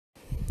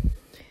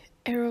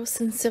Eros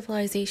and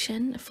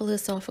Civilization, a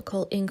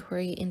Philosophical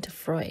Inquiry into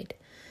Freud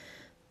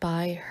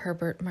by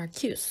Herbert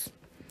Marcuse.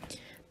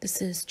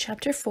 This is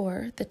Chapter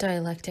 4, The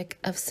Dialectic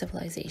of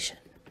Civilization.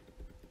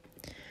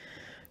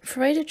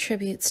 Freud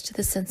attributes to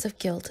the sense of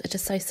guilt a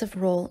decisive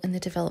role in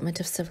the development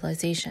of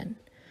civilization.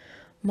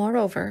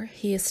 Moreover,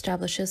 he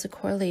establishes a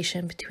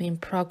correlation between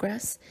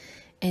progress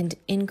and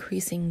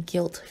increasing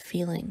guilt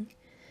feeling.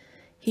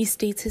 He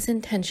states his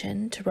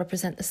intention to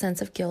represent the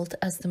sense of guilt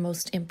as the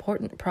most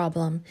important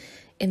problem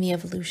in the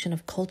evolution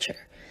of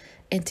culture,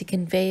 and to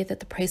convey that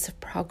the price of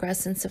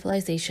progress in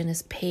civilization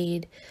is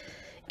paid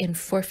in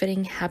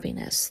forfeiting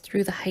happiness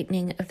through the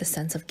heightening of the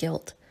sense of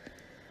guilt.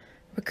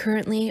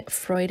 Recurrently,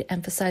 Freud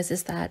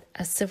emphasizes that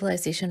as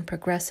civilization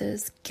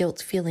progresses,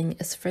 guilt feeling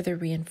is further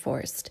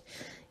reinforced,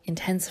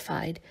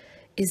 intensified,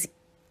 is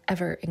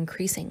ever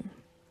increasing.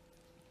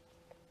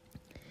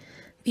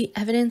 The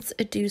evidence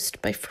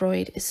adduced by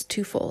Freud is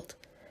twofold.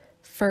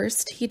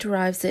 First, he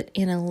derives it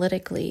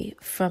analytically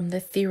from the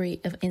theory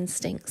of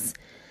instincts,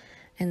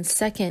 and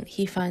second,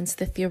 he finds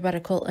the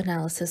theoretical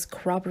analysis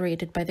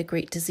corroborated by the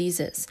great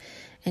diseases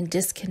and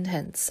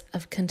discontents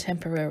of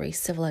contemporary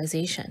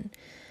civilization,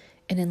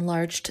 an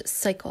enlarged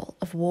cycle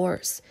of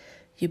wars,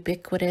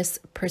 ubiquitous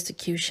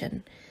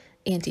persecution,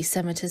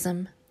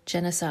 anti-Semitism,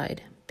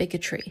 genocide,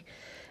 bigotry,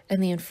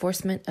 and the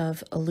enforcement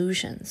of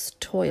illusions,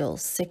 toil,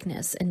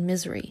 sickness, and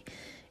misery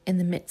in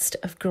the midst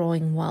of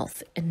growing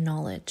wealth and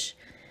knowledge.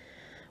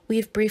 We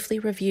have briefly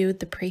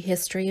reviewed the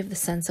prehistory of the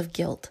sense of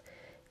guilt.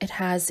 It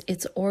has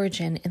its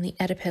origin in the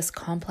Oedipus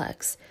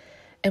complex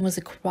and was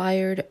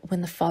acquired when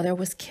the father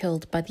was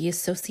killed by the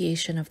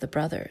association of the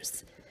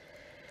brothers.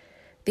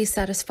 They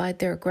satisfied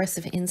their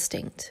aggressive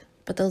instinct,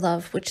 but the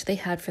love which they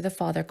had for the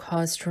father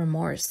caused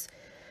remorse,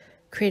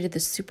 created the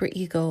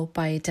superego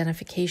by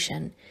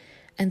identification,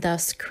 and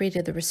thus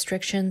created the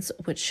restrictions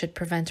which should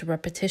prevent a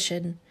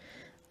repetition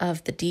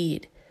of the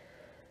deed.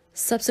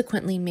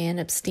 Subsequently, man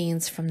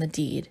abstains from the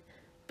deed,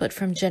 but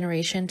from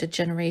generation to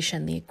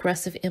generation the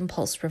aggressive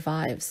impulse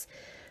revives,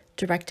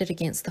 directed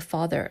against the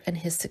father and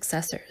his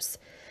successors,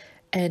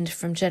 and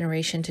from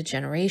generation to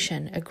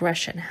generation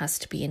aggression has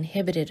to be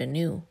inhibited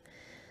anew.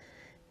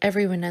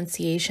 Every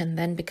renunciation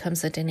then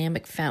becomes a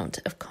dynamic fount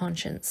of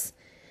conscience.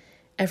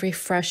 Every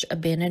fresh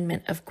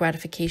abandonment of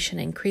gratification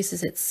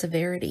increases its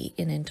severity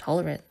in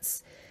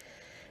intolerance.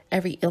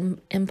 Every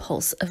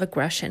impulse of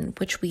aggression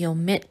which we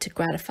omit to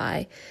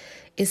gratify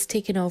is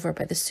taken over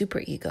by the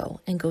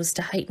superego and goes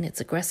to heighten its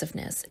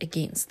aggressiveness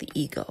against the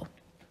ego.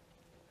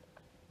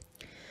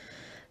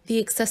 The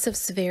excessive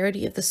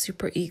severity of the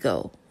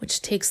superego,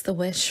 which takes the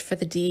wish for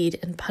the deed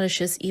and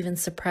punishes even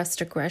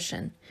suppressed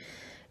aggression,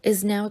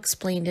 is now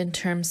explained in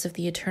terms of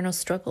the eternal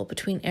struggle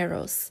between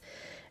Eros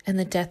and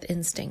the death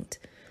instinct.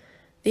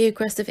 The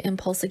aggressive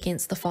impulse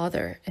against the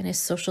father and his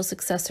social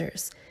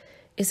successors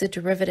is a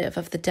derivative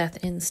of the death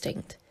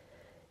instinct.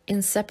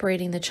 In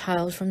separating the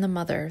child from the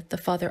mother, the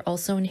father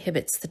also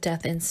inhibits the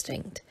death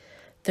instinct,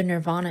 the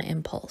nirvana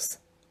impulse.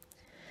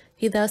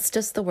 He thus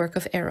does the work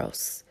of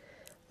Eros.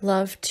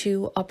 Love,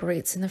 too,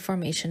 operates in the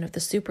formation of the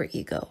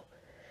superego.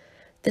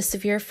 The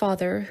severe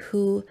father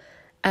who,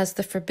 as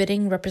the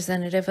forbidding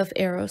representative of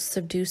Eros,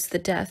 subdues the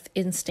death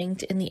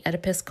instinct in the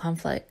Oedipus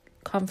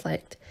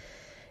conflict,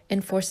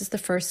 enforces the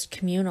first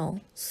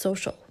communal,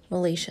 social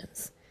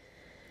relations.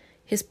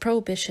 His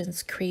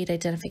prohibitions create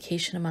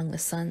identification among the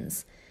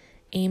sons.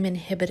 Aim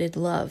inhibited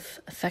love,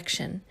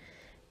 affection,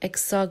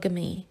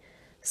 exogamy,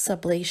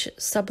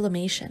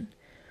 sublimation.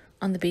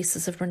 On the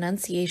basis of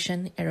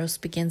renunciation, Eros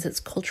begins its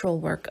cultural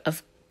work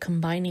of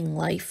combining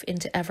life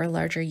into ever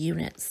larger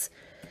units.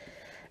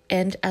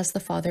 And as the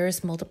father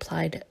is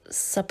multiplied,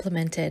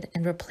 supplemented,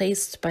 and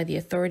replaced by the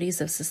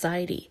authorities of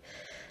society,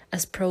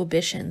 as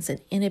prohibitions and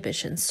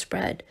inhibitions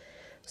spread,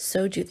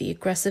 so do the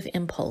aggressive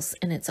impulse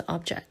and its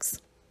objects.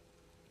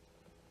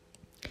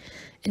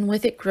 And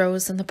with it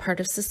grows on the part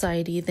of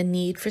society the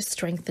need for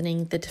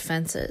strengthening the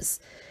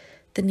defenses,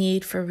 the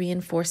need for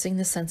reinforcing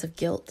the sense of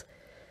guilt.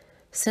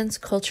 Since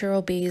culture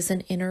obeys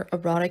an inner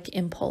erotic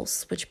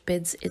impulse which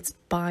bids it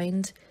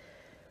bind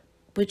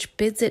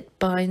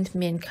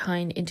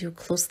mankind into a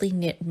closely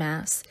knit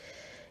mass,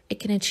 it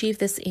can achieve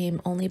this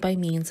aim only by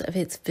means of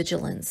its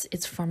vigilance,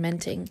 its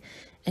fomenting,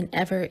 an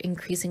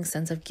ever-increasing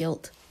sense of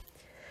guilt.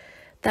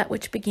 That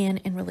which began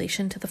in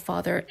relation to the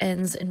father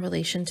ends in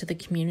relation to the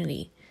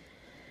community.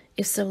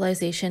 If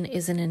civilization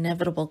is an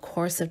inevitable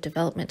course of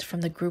development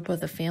from the group of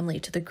the family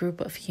to the group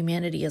of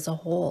humanity as a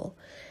whole,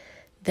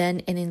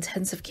 then an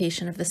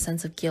intensification of the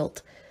sense of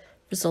guilt,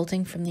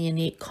 resulting from the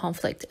innate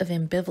conflict of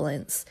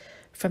ambivalence,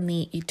 from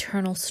the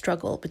eternal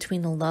struggle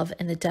between the love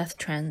and the death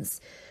trends,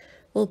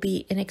 will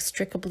be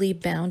inextricably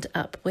bound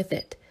up with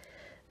it,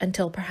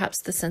 until perhaps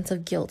the sense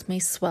of guilt may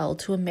swell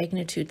to a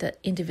magnitude that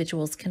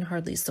individuals can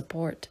hardly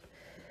support.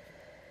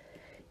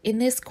 In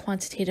this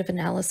quantitative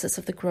analysis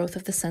of the growth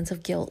of the sense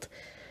of guilt,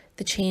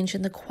 the change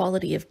in the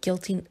quality of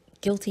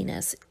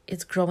guiltiness,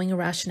 its growing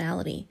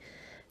irrationality,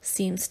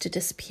 seems to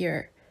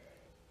disappear.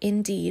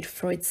 Indeed,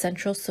 Freud's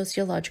central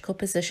sociological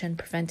position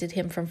prevented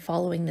him from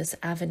following this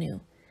avenue.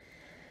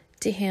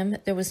 To him,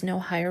 there was no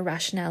higher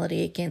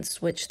rationality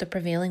against which the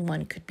prevailing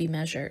one could be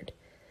measured.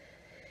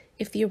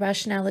 If the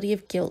irrationality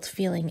of guilt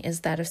feeling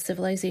is that of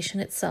civilization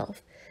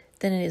itself,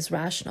 then it is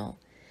rational,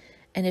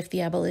 and if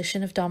the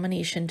abolition of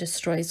domination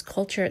destroys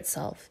culture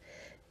itself,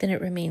 then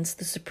it remains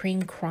the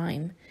supreme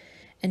crime,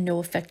 and no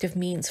effective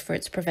means for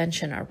its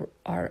prevention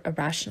are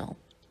irrational.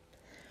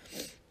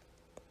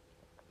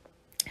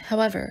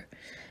 However,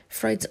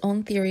 Freud's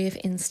own theory of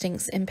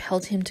instincts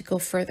impelled him to go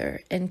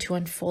further and to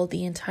unfold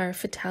the entire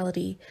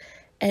fatality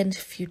and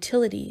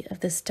futility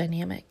of this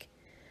dynamic.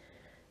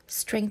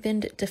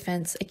 Strengthened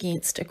defense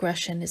against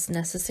aggression is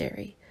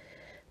necessary,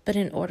 but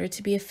in order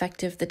to be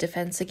effective, the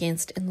defense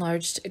against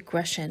enlarged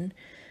aggression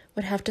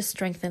would have to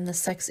strengthen the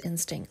sex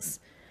instincts,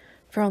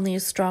 for only a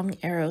strong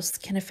Eros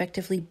can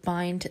effectively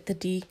bind the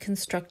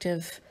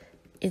destructive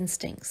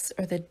instincts.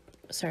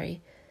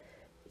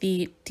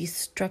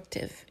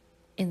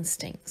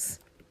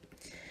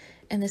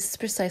 And this is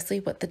precisely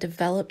what the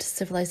developed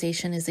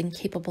civilization is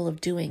incapable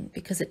of doing,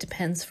 because it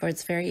depends for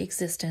its very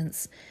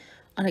existence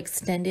on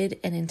extended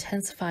and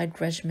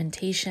intensified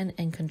regimentation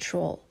and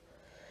control.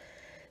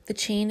 The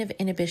chain of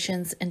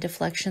inhibitions and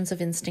deflections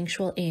of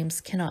instinctual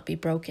aims cannot be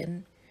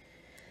broken.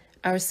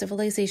 Our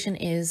civilization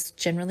is,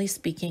 generally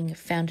speaking,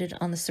 founded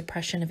on the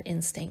suppression of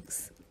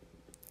instincts.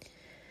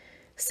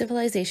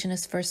 Civilization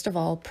is first of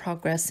all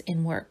progress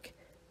in work,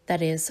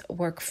 that is,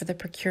 work for the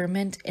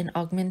procurement and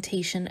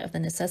augmentation of the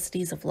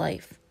necessities of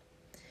life.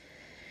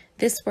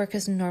 This work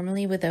is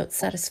normally without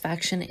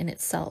satisfaction in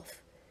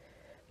itself.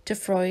 To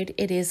Freud,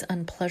 it is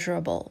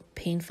unpleasurable,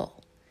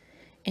 painful.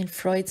 In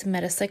Freud's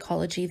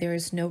metapsychology, there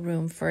is no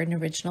room for an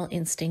original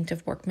instinct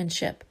of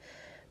workmanship,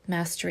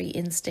 mastery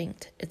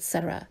instinct,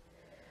 etc.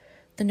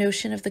 The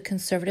notion of the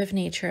conservative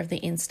nature of the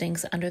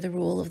instincts under the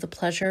rule of the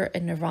pleasure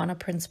and nirvana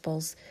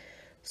principles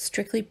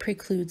strictly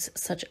precludes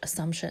such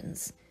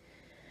assumptions.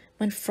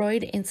 When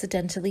Freud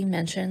incidentally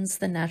mentions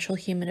the natural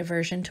human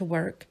aversion to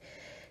work,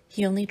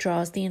 he only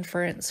draws the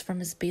inference from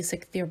his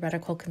basic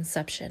theoretical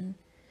conception.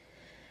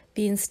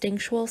 The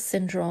instinctual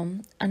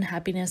syndrome,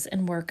 unhappiness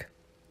in work,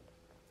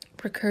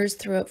 recurs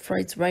throughout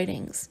Freud's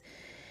writings,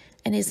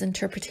 and his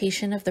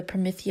interpretation of the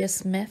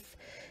Prometheus myth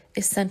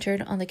is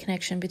centered on the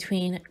connection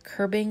between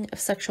curbing of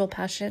sexual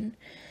passion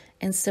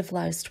and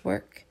civilized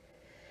work.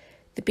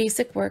 The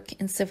basic work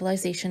in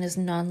civilization is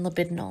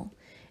non-libidinal,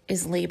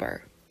 is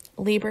labor.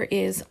 Labor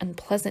is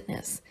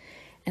unpleasantness,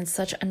 and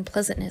such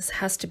unpleasantness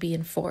has to be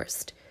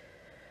enforced.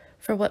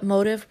 For what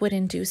motive would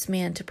induce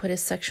man to put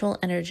his sexual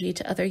energy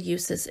to other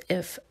uses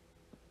if,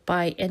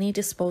 by any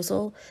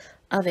disposal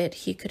of it,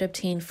 he could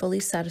obtain fully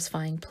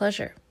satisfying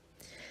pleasure?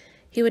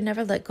 He would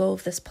never let go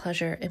of this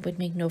pleasure and would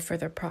make no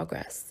further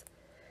progress.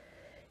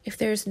 If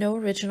there is no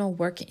original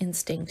work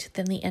instinct,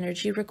 then the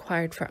energy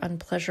required for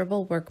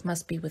unpleasurable work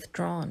must be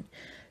withdrawn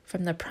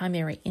from the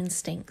primary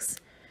instincts,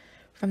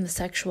 from the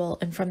sexual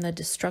and from the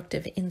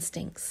destructive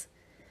instincts.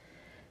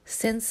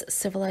 Since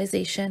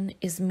civilization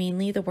is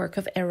mainly the work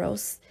of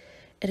Eros,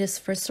 it is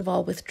first of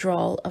all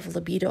withdrawal of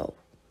libido.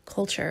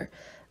 Culture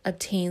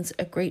obtains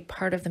a great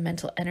part of the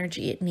mental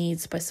energy it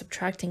needs by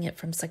subtracting it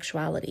from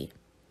sexuality.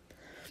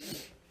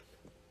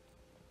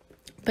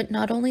 But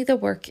not only the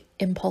work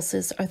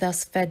impulses are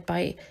thus fed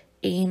by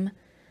inhibited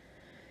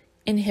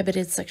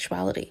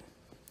sexuality.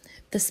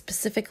 The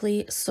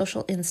specifically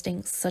social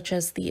instincts, such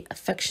as the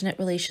affectionate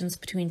relations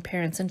between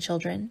parents and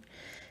children,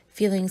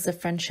 feelings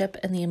of friendship,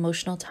 and the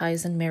emotional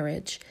ties in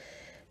marriage,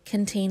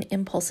 contain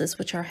impulses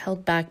which are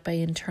held back by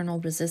internal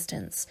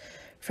resistance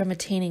from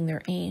attaining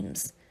their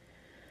aims.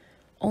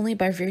 Only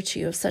by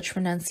virtue of such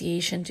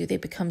renunciation do they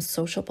become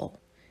sociable.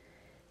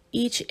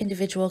 Each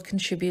individual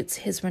contributes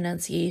his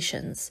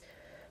renunciations,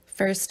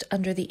 first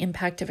under the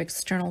impact of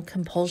external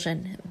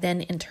compulsion,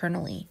 then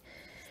internally.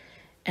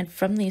 And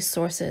from these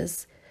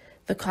sources,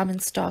 the common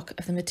stock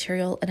of the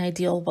material and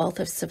ideal wealth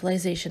of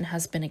civilization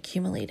has been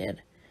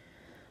accumulated.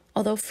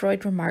 Although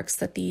Freud remarks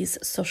that these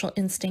social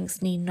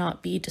instincts need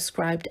not be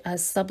described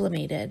as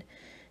sublimated,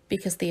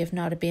 because they have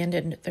not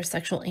abandoned their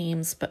sexual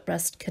aims but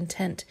rest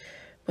content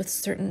with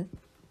certain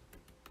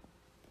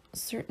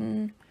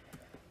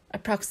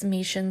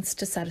approximations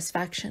to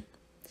satisfaction,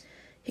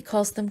 he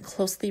calls them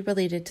closely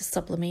related to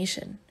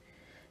sublimation.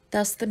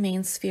 Thus, the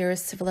main sphere of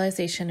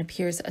civilization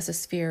appears as a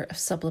sphere of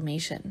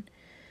sublimation.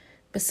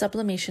 But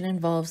sublimation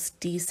involves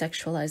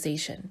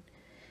desexualization,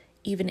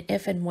 even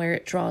if and where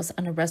it draws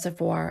on a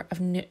reservoir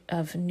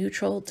of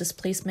neutral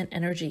displacement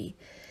energy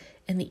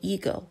in the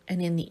ego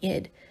and in the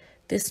id.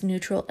 This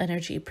neutral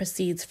energy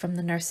proceeds from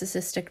the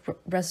narcissistic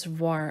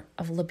reservoir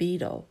of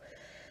libido,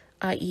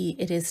 i.e.,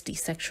 it is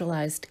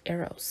desexualized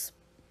Eros.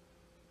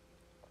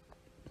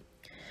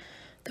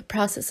 The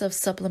process of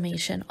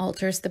sublimation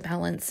alters the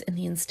balance in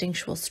the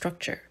instinctual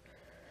structure.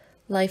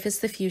 Life is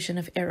the fusion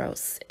of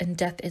Eros and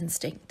death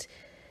instinct.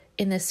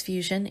 In this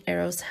fusion,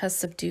 Eros has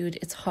subdued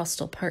its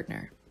hostile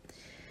partner.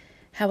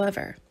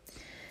 However,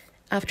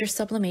 after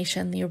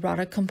sublimation, the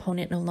erotic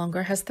component no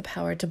longer has the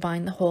power to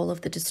bind the whole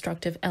of the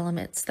destructive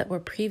elements that were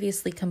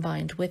previously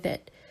combined with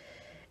it,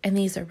 and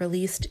these are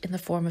released in the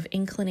form of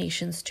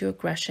inclinations to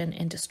aggression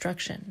and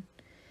destruction.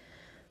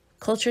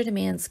 Culture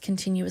demands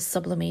continuous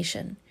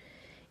sublimation.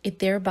 It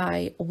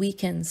thereby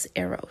weakens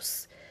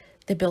Eros,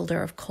 the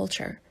builder of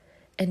culture,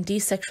 and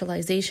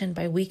desexualization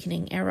by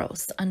weakening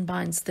Eros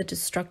unbinds the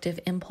destructive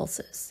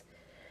impulses.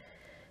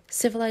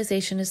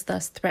 Civilization is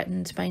thus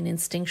threatened by an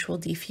instinctual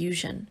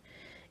diffusion,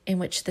 in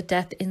which the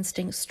death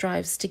instinct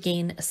strives to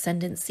gain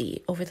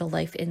ascendancy over the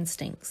life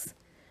instincts.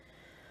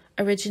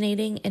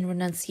 Originating in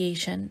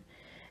renunciation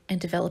and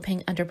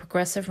developing under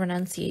progressive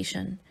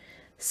renunciation,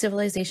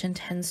 civilization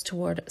tends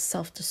toward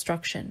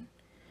self-destruction.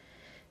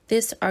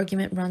 This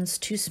argument runs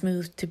too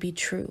smooth to be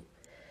true.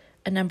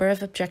 A number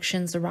of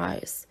objections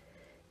arise.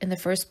 In the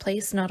first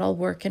place, not all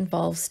work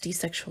involves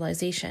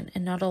desexualization,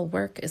 and not all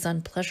work is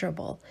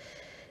unpleasurable,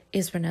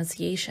 is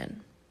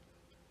renunciation.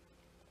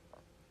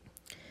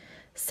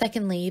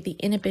 Secondly, the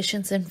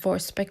inhibitions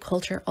enforced by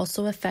culture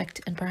also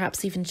affect, and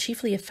perhaps even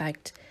chiefly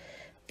affect,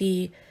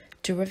 the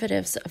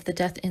derivatives of the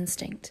death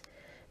instinct,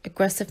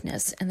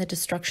 aggressiveness, and the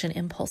destruction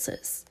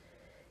impulses.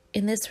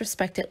 In this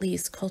respect, at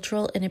least,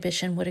 cultural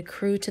inhibition would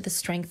accrue to the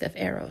strength of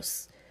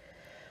Eros.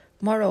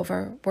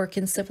 Moreover, work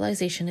in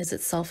civilization is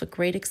itself to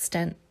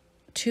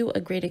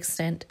a great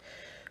extent,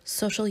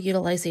 social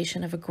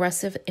utilization of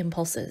aggressive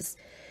impulses,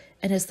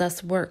 and is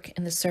thus work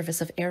in the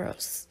service of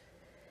Eros.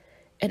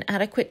 An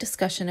adequate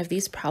discussion of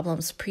these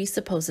problems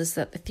presupposes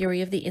that the theory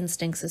of the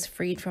instincts is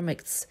freed from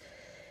its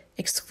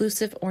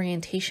exclusive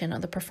orientation on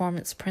the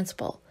performance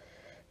principle,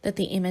 that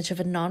the image of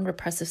a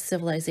non-repressive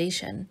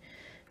civilization,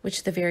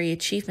 which the very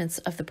achievements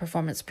of the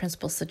performance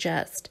principle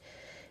suggest,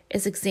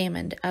 is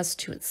examined as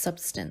to its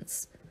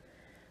substance.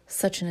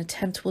 Such an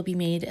attempt will be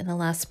made in the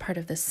last part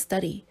of this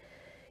study.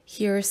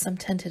 Here, some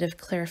tentative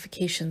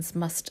clarifications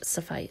must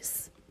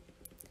suffice.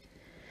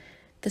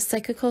 The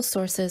psychical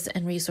sources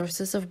and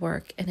resources of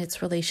work and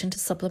its relation to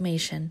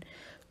sublimation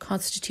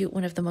constitute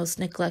one of the most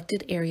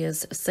neglected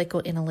areas of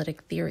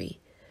psychoanalytic theory.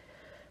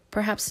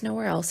 Perhaps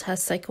nowhere else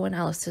has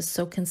psychoanalysis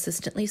so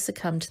consistently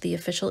succumbed to the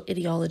official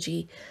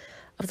ideology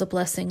of the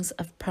blessings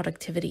of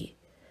productivity.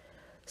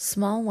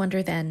 Small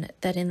wonder, then,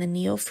 that in the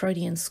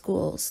neo-Freudian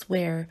schools,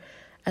 where,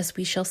 as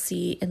we shall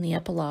see in the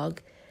epilogue,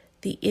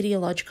 the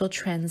ideological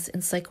trends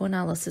in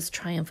psychoanalysis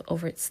triumph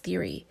over its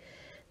theory,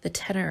 the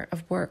tenor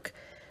of work,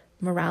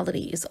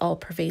 morality, is all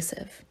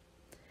pervasive.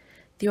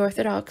 The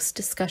orthodox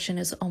discussion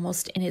is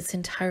almost in its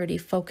entirety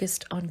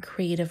focused on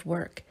creative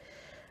work,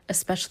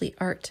 especially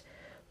art,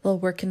 while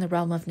work in the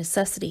realm of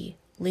necessity,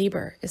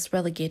 labor, is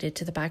relegated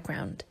to the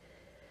background.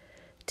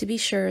 To be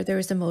sure, there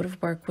is a mode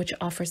of work which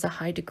offers a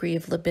high degree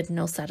of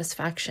libidinal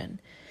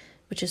satisfaction,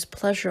 which is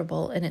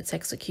pleasurable in its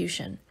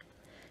execution,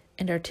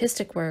 and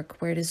artistic work,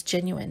 where it is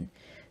genuine,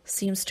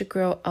 seems to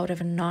grow out of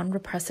a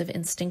non-repressive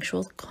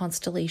instinctual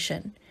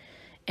constellation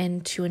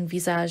and to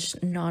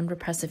envisage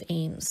non-repressive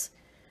aims.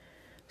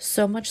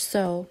 So much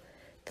so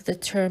that the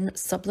term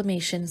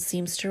sublimation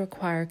seems to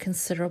require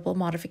considerable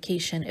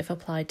modification if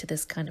applied to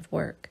this kind of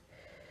work.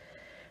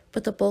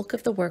 But the bulk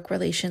of the work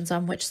relations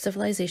on which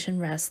civilization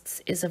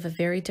rests is of a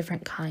very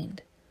different kind.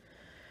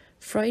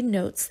 Freud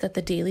notes that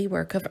the daily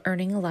work of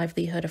earning a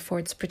livelihood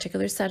affords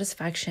particular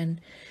satisfaction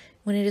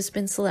when it has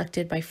been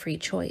selected by free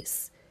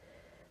choice.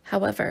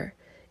 However,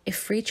 if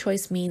free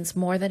choice means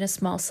more than a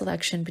small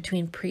selection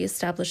between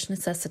pre-established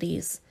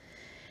necessities,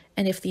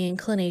 and if the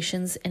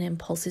inclinations and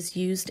impulses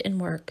used in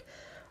work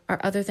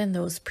are other than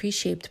those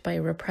pre-shaped by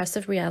a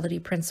repressive reality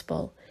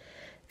principle,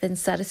 then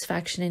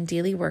satisfaction in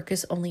daily work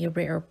is only a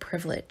rare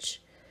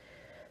privilege.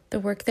 The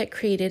work that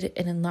created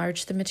and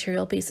enlarged the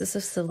material basis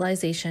of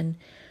civilization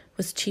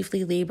was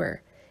chiefly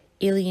labor,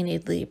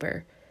 alienated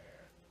labor,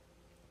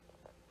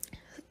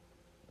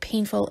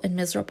 painful and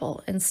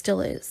miserable, and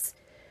still is.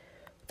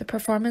 The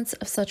performance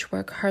of such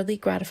work hardly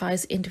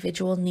gratifies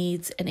individual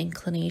needs and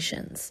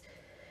inclinations.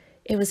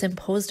 It was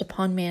imposed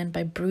upon man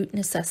by brute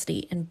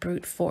necessity and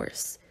brute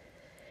force.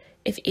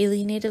 If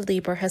alienated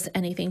labor has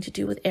anything to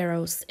do with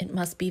Eros, it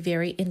must be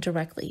very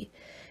indirectly,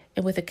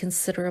 and with a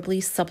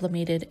considerably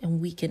sublimated and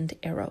weakened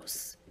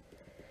Eros.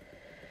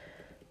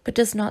 But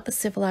does not the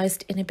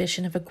civilized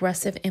inhibition of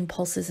aggressive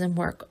impulses in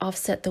work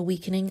offset the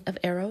weakening of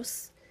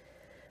Eros?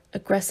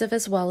 Aggressive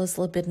as well as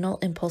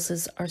libidinal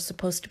impulses are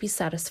supposed to be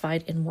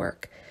satisfied in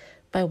work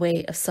by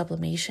way of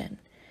sublimation,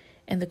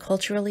 and the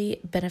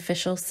culturally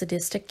beneficial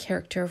sadistic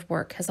character of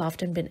work has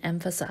often been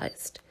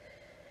emphasized.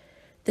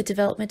 The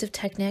development of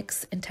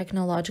techniques and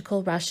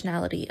technological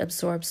rationality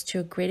absorbs to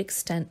a great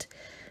extent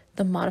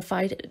the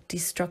modified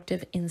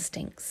destructive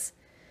instincts.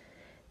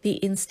 The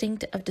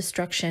instinct of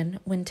destruction,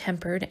 when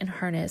tempered and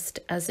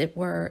harnessed, as it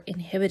were,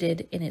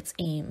 inhibited in its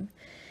aim,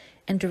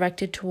 and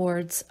directed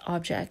towards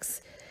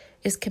objects,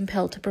 is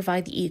compelled to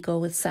provide the ego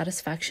with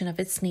satisfaction of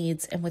its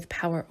needs and with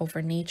power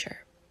over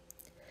nature.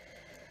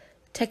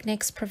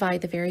 Techniques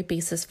provide the very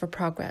basis for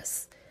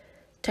progress.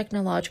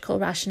 Technological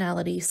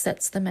rationality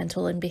sets the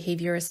mental and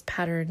behaviorist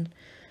pattern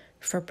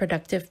for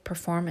productive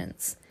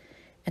performance,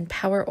 and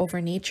power over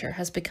nature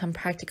has become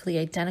practically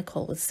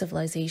identical with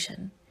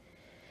civilization.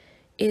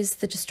 Is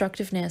the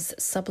destructiveness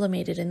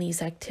sublimated in these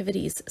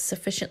activities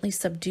sufficiently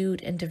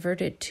subdued and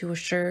diverted to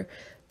assure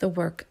the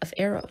work of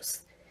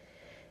Eros?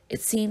 It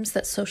seems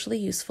that socially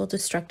useful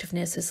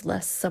destructiveness is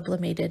less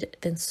sublimated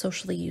than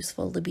socially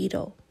useful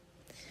libido.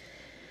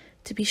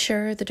 To be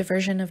sure, the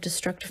diversion of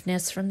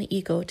destructiveness from the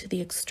ego to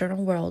the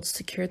external world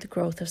secured the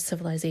growth of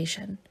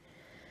civilization.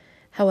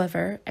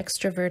 However,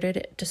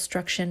 extroverted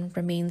destruction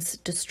remains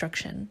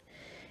destruction.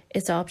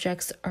 Its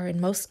objects are in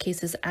most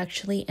cases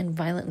actually and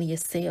violently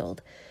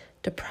assailed,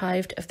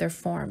 deprived of their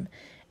form,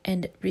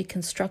 and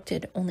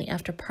reconstructed only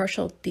after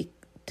partial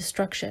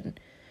destruction.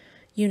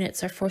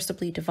 Units are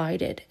forcibly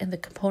divided and the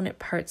component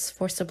parts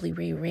forcibly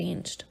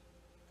rearranged.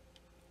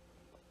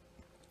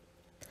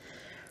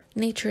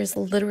 Nature is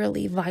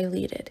literally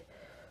violated.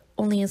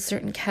 Only in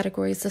certain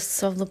categories of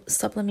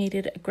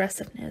sublimated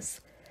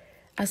aggressiveness,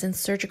 as in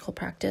surgical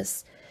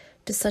practice,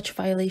 does such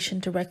violation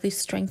directly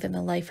strengthen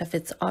the life of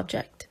its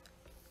object.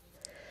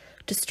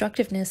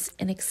 Destructiveness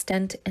in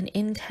extent and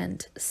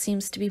intent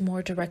seems to be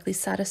more directly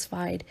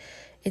satisfied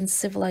in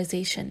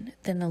civilization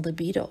than the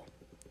libido.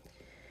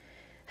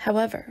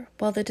 However,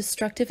 while the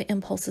destructive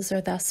impulses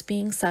are thus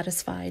being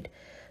satisfied,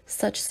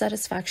 such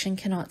satisfaction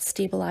cannot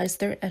stabilize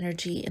their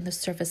energy in the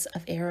service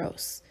of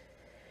Eros.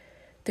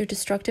 Their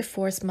destructive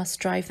force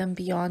must drive them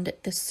beyond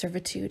this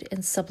servitude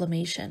and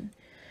sublimation,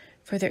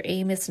 for their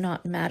aim is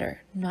not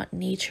matter, not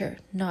nature,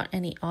 not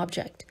any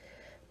object,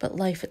 but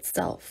life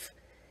itself.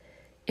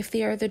 If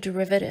they are the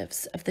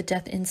derivatives of the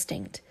death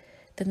instinct,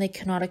 then they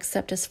cannot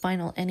accept as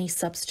final any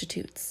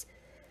substitutes.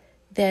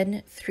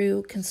 Then,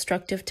 through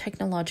constructive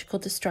technological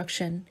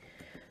destruction,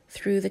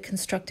 through the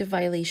constructive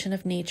violation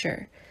of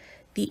nature,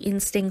 the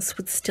instincts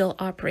would still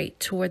operate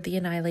toward the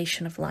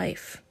annihilation of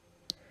life.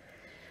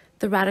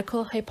 The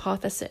radical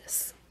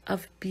hypothesis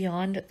of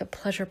beyond the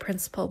pleasure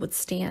principle would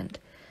stand.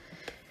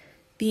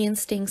 The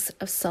instincts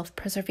of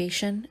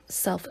self-preservation,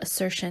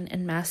 self-assertion,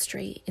 and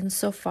mastery,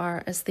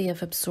 insofar as they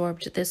have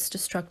absorbed this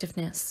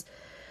destructiveness,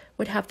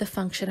 would have the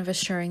function of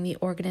assuring the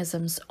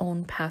organism's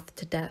own path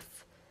to death.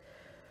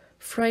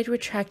 Freud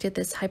retracted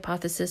this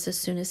hypothesis as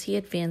soon as he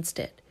advanced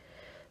it,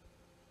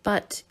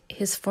 but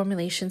his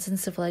formulations in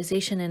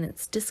Civilization and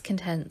its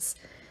discontents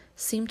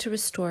seem to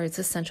restore its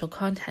essential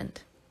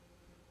content.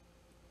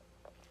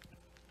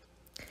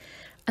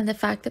 And the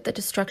fact that the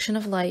destruction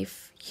of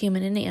life,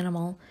 human and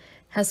animal,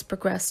 has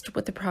progressed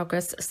with the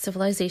progress of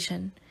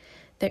civilization,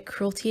 that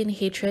cruelty and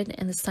hatred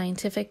and the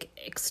scientific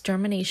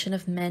extermination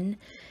of men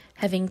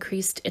have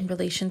increased in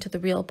relation to the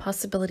real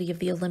possibility of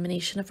the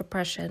elimination of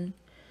oppression,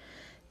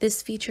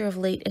 this feature of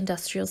late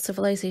industrial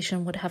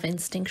civilization would have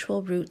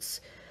instinctual roots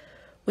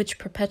which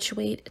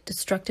perpetuate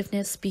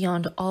destructiveness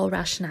beyond all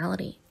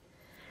rationality.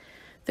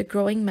 The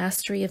growing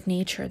mastery of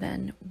nature,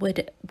 then,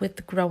 would, with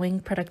the growing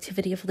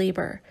productivity of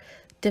labor,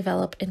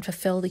 develop and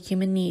fulfill the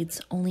human needs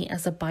only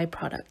as a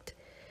byproduct.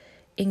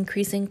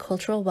 Increasing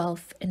cultural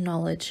wealth and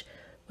knowledge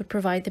would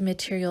provide the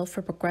material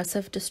for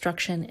progressive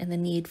destruction and the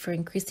need for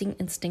increasing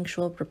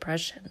instinctual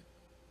repression.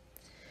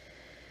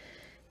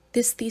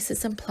 This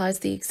thesis implies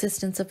the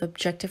existence of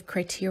objective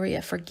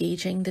criteria for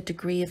gauging the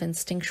degree of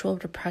instinctual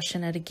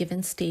repression at a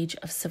given stage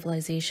of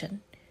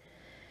civilization.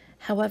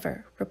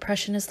 However,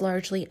 repression is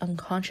largely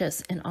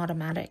unconscious and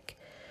automatic,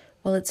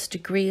 while its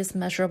degree is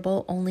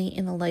measurable only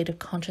in the light of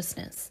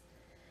consciousness.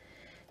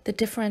 The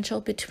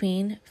differential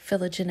between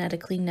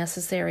phylogenetically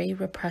necessary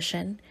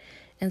repression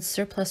and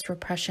surplus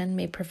repression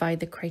may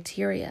provide the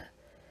criteria.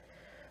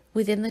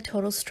 Within the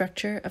total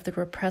structure of the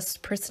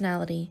repressed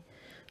personality,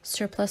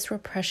 surplus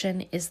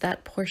repression is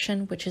that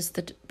portion which is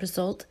the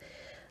result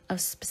of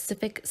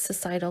specific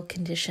societal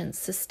conditions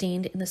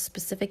sustained in the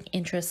specific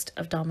interest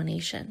of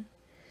domination.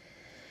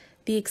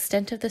 The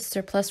extent of the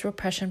surplus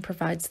repression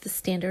provides the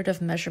standard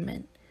of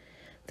measurement.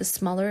 The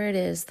smaller it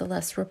is, the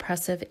less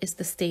repressive is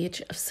the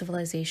stage of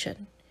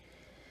civilization.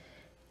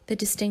 The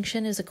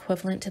distinction is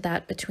equivalent to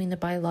that between the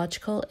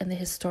biological and the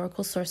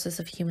historical sources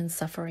of human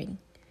suffering.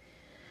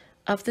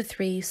 Of the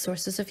three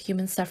sources of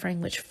human suffering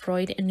which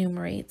Freud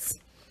enumerates,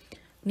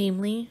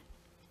 namely,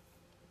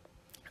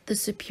 the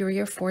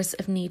superior force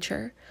of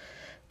nature,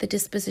 the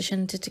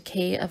disposition to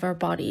decay of our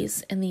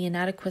bodies, and the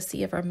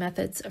inadequacy of our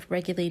methods of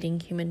regulating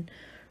human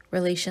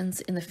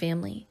relations in the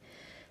family,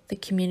 the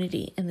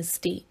community, and the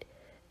state,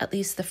 at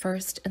least the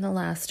first and the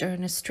last are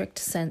in a strict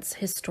sense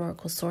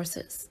historical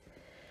sources.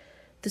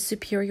 The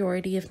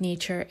superiority of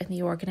nature and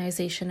the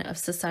organization of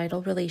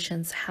societal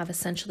relations have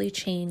essentially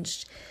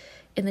changed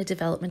in the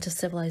development of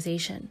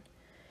civilization.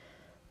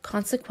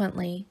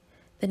 Consequently,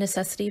 the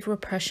necessity of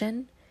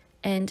repression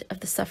and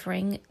of the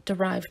suffering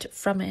derived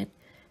from it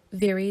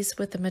varies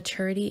with the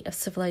maturity of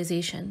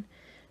civilization,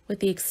 with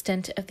the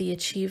extent of the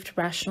achieved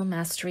rational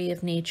mastery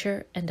of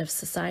nature and of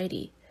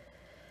society.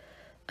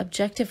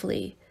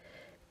 Objectively,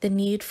 the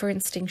need for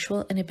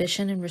instinctual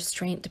inhibition and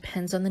restraint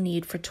depends on the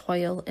need for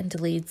toil and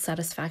delayed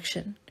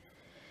satisfaction.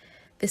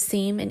 The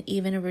same and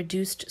even a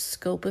reduced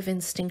scope of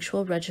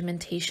instinctual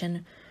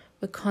regimentation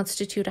would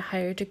constitute a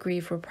higher degree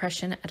of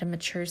repression at a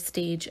mature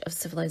stage of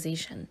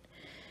civilization,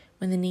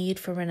 when the need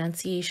for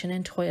renunciation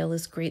and toil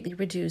is greatly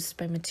reduced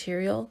by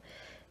material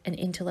and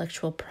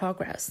intellectual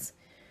progress.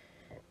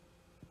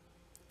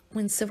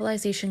 When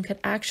civilization could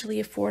actually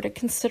afford a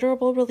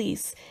considerable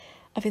release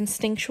of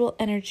instinctual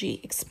energy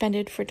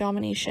expended for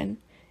domination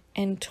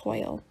and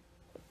toil.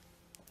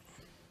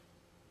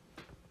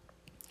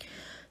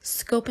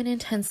 Scope and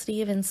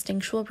intensity of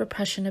instinctual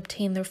repression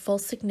obtain their full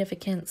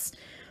significance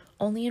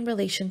only in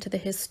relation to the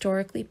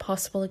historically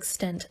possible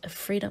extent of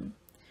freedom.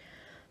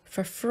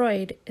 For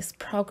Freud, is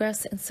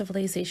progress in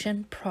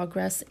civilization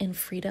progress in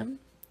freedom?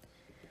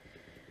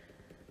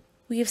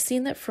 We have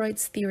seen that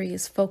Freud's theory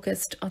is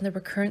focused on the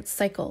recurrent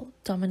cycle,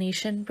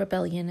 domination,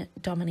 rebellion,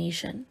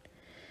 domination.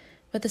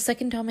 But the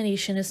second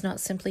domination is not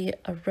simply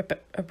a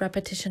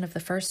repetition of the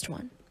first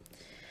one.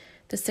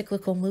 The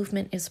cyclical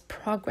movement is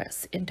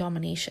progress in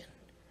domination.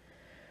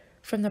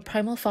 From the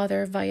primal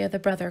father via the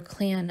brother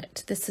clan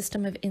to the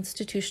system of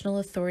institutional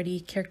authority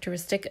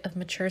characteristic of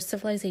mature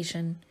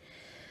civilization,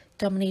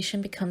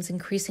 domination becomes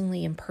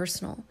increasingly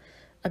impersonal,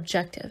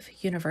 objective,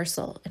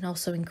 universal, and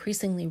also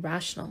increasingly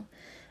rational,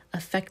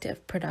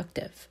 effective,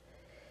 productive.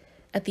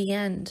 At the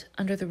end,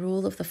 under the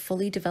rule of the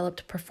fully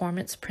developed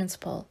performance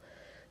principle,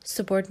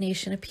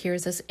 subordination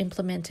appears as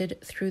implemented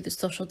through the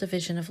social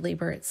division of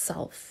labor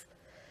itself.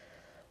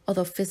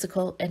 Although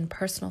physical and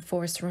personal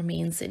force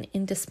remains an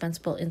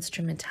indispensable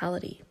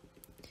instrumentality.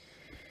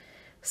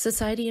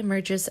 Society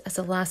emerges as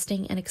a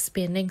lasting and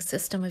expanding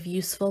system of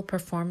useful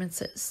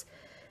performances.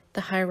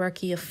 The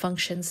hierarchy of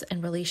functions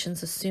and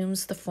relations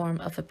assumes the form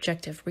of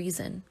objective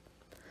reason.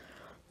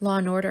 Law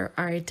and order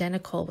are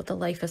identical with the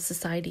life of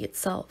society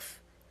itself.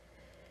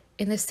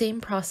 In the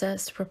same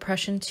process,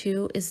 repression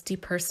too is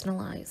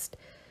depersonalized.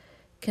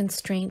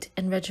 Constraint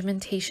and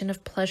regimentation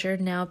of pleasure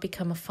now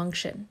become a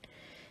function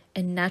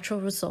and natural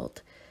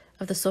result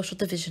of the social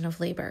division of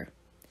labor.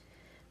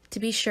 To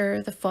be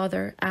sure, the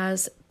father,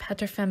 as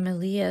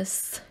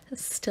paterfamilias,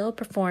 still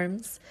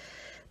performs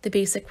the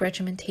basic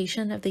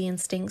regimentation of the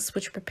instincts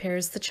which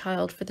prepares the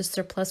child for the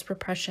surplus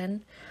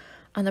repression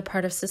on the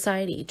part of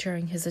society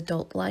during his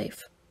adult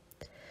life.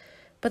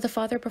 But the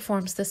father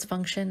performs this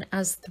function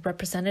as the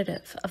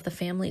representative of the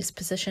family's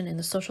position in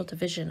the social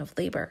division of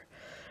labor,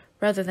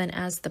 rather than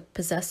as the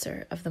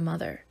possessor of the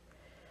mother.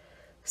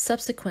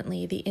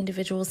 Subsequently, the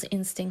individual's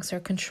instincts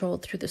are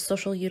controlled through the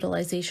social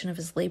utilization of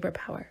his labor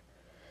power.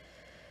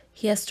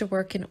 He has to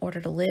work in order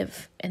to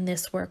live, and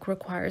this work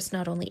requires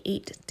not only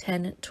 8,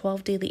 10,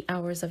 12 daily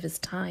hours of his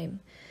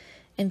time,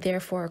 and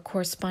therefore a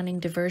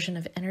corresponding diversion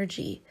of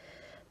energy,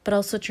 but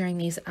also during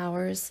these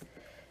hours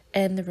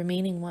and the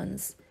remaining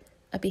ones,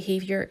 a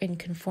behavior in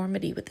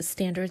conformity with the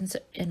standards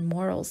and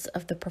morals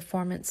of the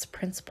performance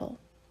principle.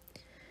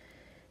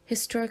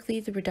 Historically,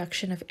 the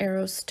reduction of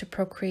Eros to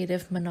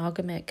procreative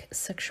monogamic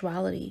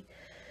sexuality,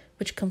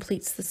 which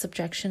completes the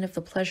subjection of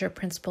the pleasure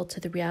principle to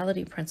the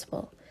reality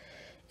principle,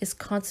 is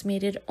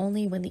consummated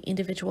only when the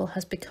individual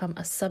has become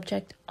a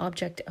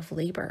subject-object of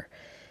labor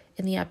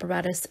in the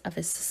apparatus of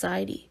his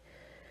society,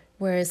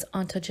 whereas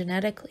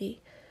ontogenetically,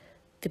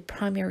 the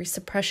primary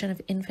suppression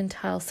of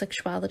infantile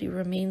sexuality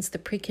remains the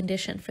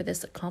precondition for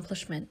this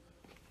accomplishment.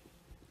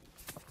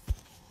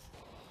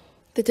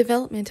 The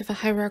development of a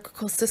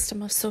hierarchical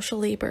system of social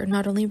labor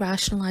not only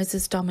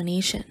rationalizes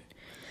domination,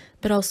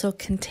 but also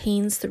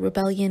contains the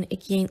rebellion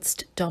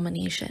against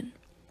domination.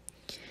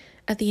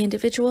 At the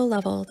individual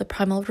level, the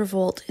primal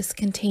revolt is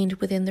contained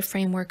within the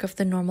framework of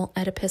the normal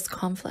Oedipus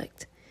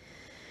conflict.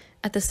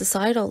 At the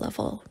societal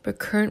level,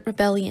 recurrent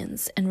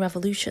rebellions and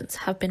revolutions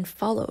have been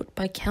followed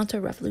by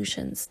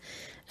counter-revolutions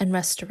and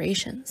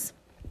restorations.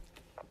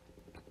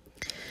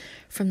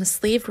 From the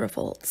slave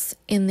revolts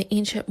in the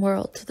ancient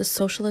world to the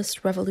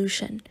socialist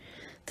revolution,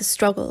 the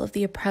struggle of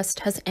the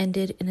oppressed has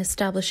ended in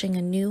establishing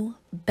a new,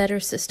 better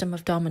system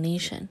of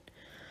domination.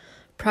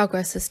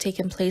 Progress has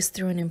taken place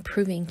through an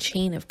improving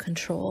chain of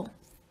control.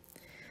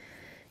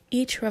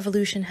 Each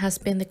revolution has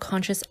been the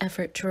conscious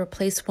effort to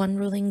replace one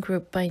ruling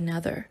group by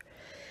another,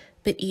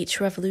 but each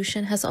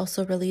revolution has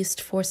also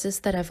released forces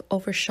that have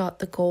overshot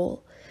the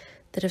goal,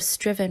 that have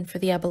striven for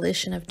the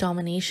abolition of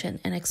domination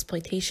and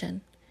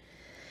exploitation.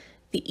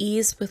 The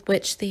ease with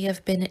which they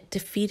have been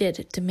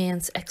defeated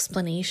demands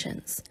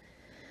explanations.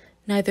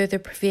 Neither the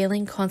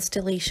prevailing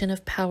constellation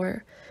of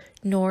power,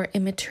 nor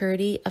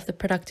immaturity of the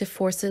productive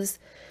forces,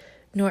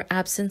 nor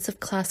absence of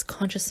class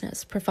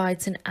consciousness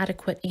provides an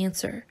adequate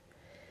answer.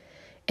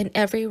 In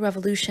every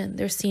revolution,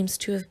 there seems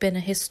to have been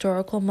a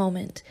historical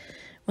moment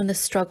when the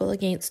struggle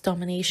against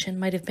domination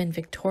might have been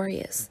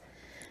victorious,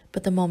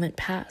 but the moment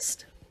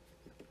passed.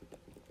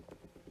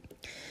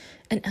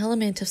 An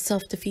element of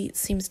self-defeat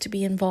seems to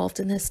be involved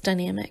in this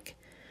dynamic,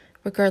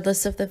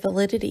 regardless of the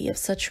validity of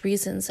such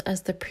reasons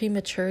as the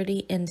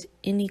prematurity and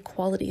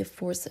inequality of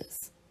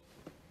forces.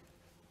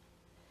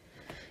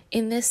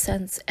 In this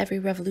sense, every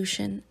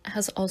revolution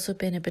has also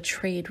been a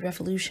betrayed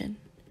revolution.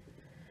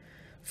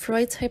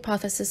 Freud's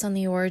hypothesis on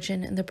the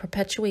origin and the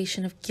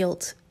perpetuation of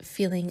guilt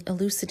feeling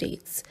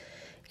elucidates,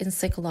 in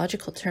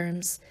psychological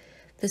terms,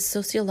 this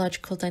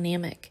sociological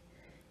dynamic.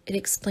 It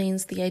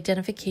explains the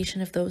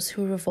identification of those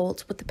who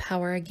revolt with the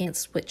power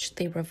against which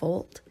they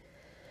revolt.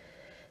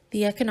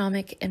 The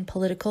economic and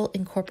political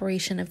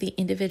incorporation of the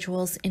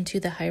individuals into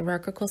the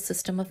hierarchical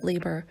system of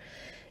labor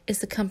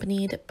is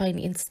accompanied by an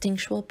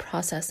instinctual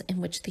process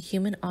in which the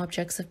human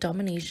objects of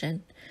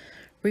domination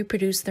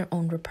reproduce their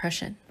own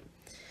repression.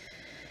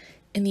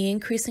 And the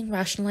increasing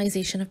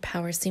rationalization of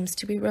power seems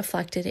to be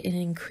reflected in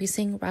an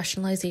increasing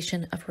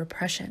rationalization of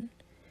repression.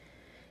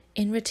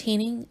 In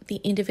retaining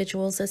the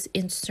individuals as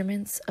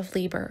instruments of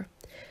labor,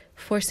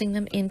 forcing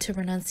them into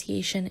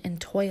renunciation and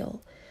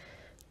toil,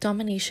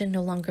 domination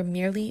no longer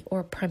merely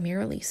or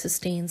primarily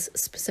sustains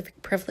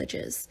specific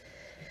privileges,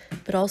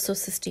 but also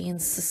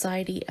sustains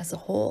society as a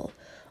whole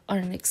on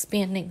an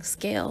expanding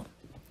scale.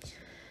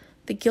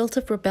 The guilt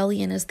of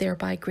rebellion is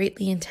thereby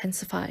greatly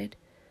intensified.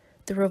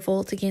 The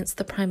revolt against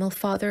the primal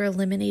father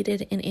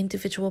eliminated an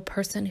individual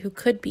person who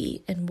could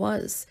be and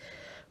was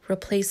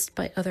replaced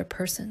by other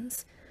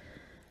persons.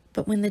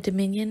 But when the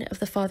dominion of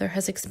the father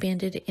has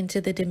expanded into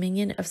the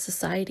dominion of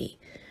society,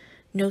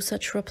 no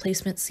such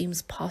replacement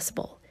seems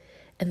possible,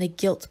 and the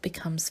guilt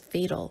becomes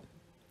fatal.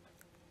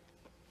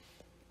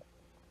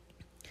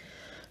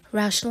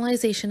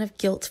 Rationalization of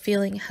guilt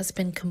feeling has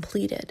been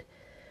completed.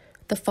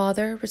 The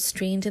father,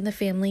 restrained in the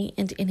family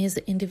and in his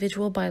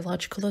individual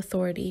biological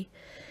authority,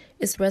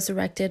 is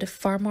resurrected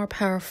far more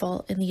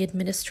powerful in the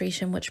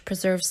administration which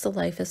preserves the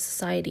life of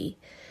society,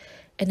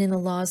 and in the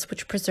laws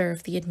which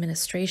preserve the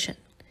administration.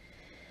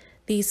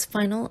 These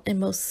final and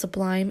most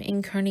sublime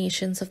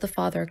incarnations of the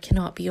Father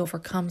cannot be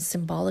overcome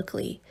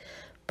symbolically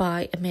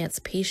by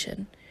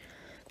emancipation.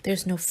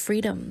 There's no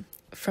freedom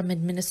from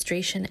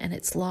administration and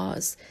its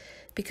laws,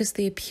 because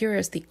they appear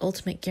as the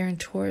ultimate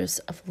guarantors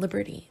of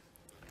liberty.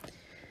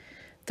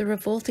 The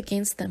revolt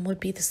against them would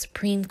be the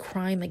supreme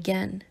crime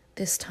again,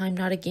 this time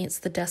not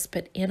against the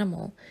despot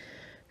animal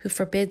who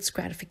forbids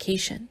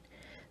gratification,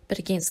 but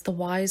against the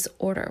wise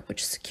order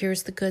which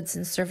secures the goods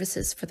and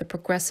services for the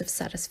progressive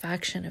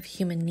satisfaction of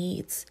human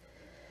needs.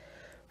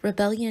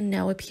 Rebellion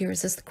now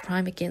appears as the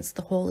crime against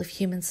the whole of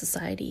human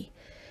society,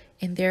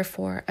 and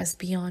therefore as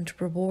beyond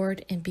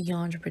reward and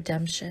beyond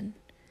redemption.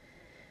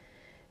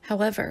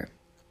 However,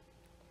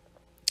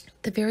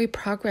 the very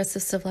progress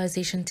of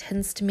civilization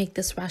tends to make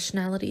this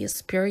rationality a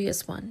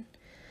spurious one.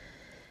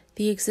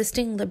 The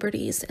existing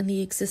liberties and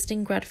the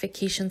existing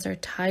gratifications are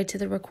tied to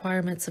the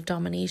requirements of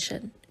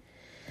domination.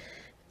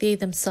 They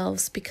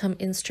themselves become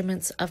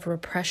instruments of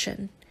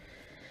repression.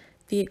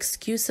 The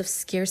excuse of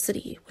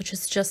scarcity, which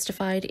has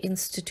justified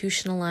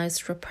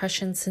institutionalized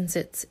repression since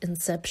its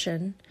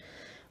inception,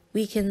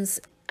 weakens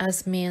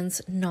as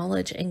man's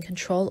knowledge and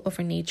control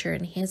over nature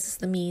enhances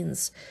the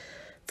means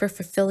for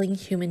fulfilling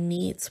human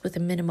needs with a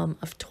minimum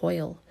of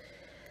toil.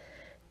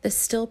 The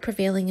still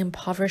prevailing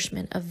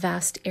impoverishment of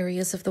vast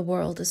areas of the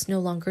world is no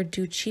longer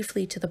due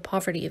chiefly to the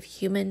poverty of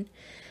human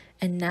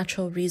and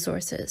natural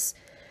resources,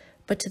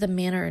 but to the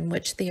manner in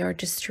which they are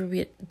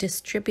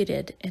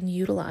distributed and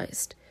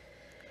utilized.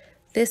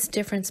 This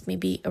difference may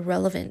be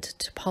irrelevant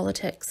to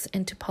politics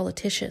and to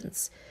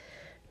politicians,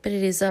 but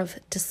it is of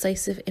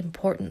decisive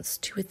importance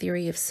to a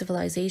theory of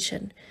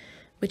civilization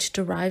which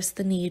derives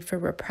the need for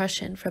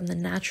repression from the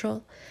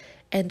natural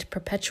and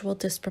perpetual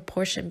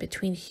disproportion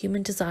between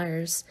human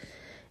desires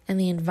and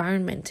the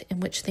environment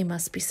in which they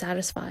must be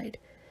satisfied.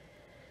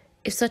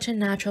 If such a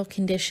natural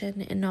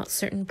condition and not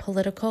certain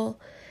political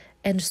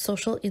and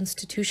social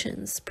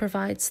institutions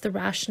provides the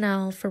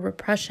rationale for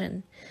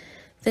repression,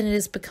 then it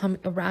has become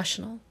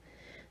irrational.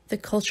 The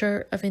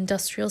culture of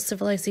industrial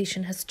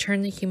civilization has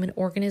turned the human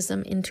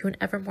organism into an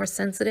ever more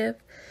sensitive,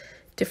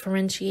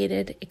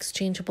 differentiated,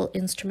 exchangeable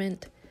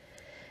instrument,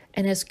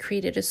 and has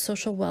created a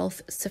social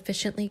wealth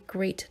sufficiently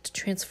great to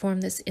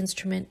transform this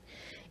instrument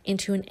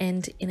into an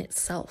end in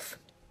itself.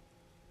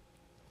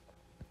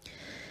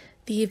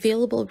 The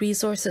available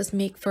resources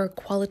make for a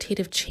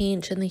qualitative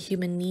change in the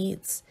human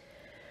needs.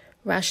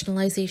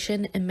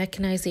 Rationalization and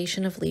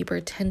mechanization of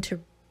labor tend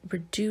to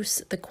reduce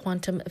the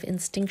quantum of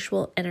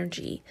instinctual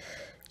energy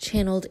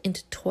channeled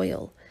into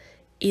toil,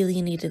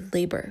 alienated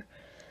labor,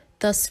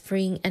 thus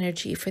freeing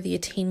energy for the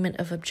attainment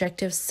of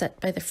objectives set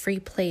by the free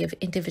play of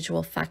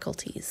individual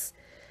faculties.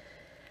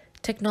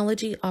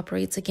 Technology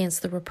operates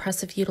against the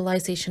repressive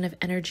utilization of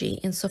energy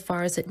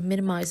insofar as it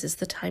minimizes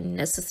the time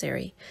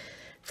necessary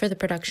for the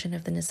production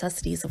of the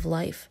necessities of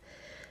life,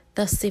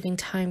 thus saving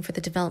time for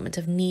the development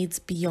of needs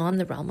beyond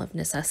the realm of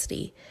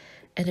necessity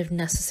and of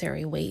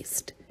necessary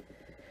waste.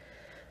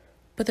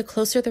 But the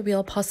closer the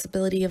real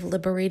possibility of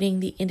liberating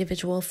the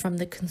individual from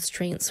the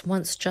constraints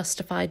once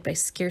justified by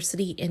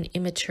scarcity and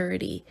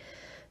immaturity,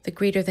 the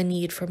greater the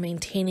need for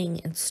maintaining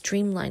and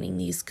streamlining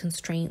these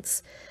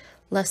constraints,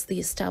 lest the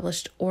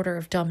established order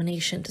of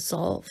domination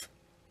dissolve.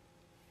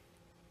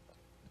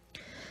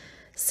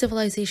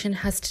 Civilization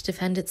has to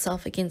defend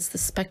itself against the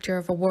specter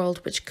of a world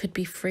which could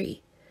be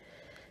free.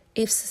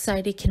 If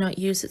society cannot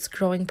use its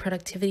growing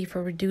productivity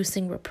for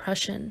reducing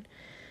repression,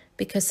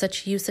 because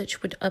such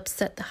usage would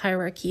upset the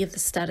hierarchy of the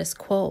status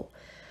quo,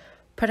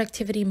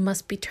 productivity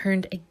must be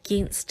turned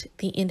against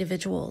the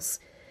individuals.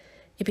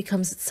 It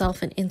becomes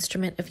itself an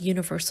instrument of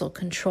universal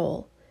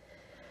control.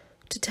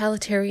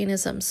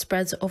 Totalitarianism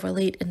spreads over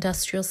late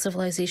industrial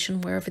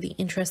civilization wherever the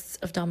interests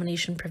of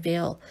domination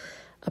prevail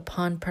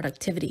upon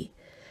productivity.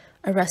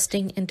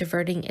 arresting and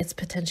diverting its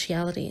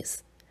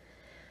potentialities.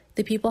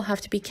 The people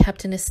have to be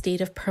kept in a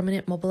state of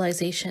permanent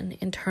mobilization,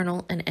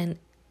 internal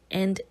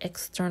and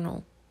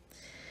external.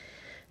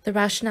 The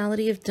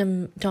rationality of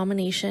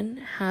domination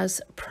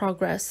has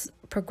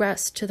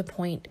progressed to the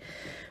point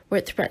where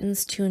it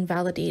threatens to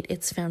invalidate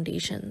its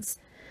foundations.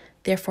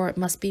 Therefore, it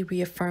must be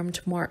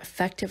reaffirmed more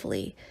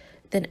effectively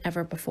than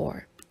ever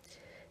before.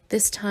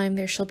 This time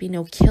there shall be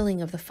no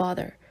killing of the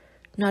father,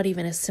 not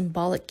even a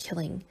symbolic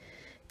killing,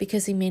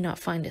 because he may not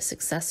find a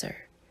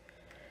successor.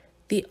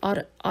 The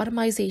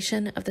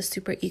automization of the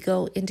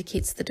superego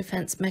indicates the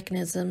defense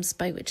mechanisms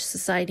by which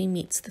society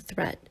meets the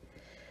threat.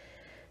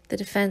 The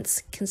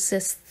defense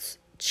consists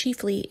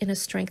chiefly in a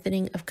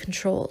strengthening of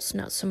controls,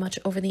 not so much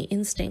over the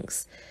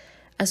instincts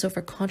as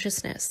over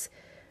consciousness,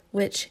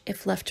 which,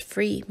 if left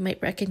free,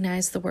 might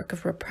recognize the work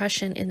of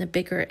repression in the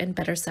bigger and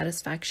better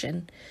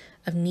satisfaction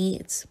of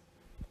needs.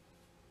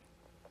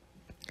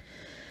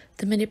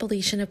 The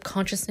manipulation of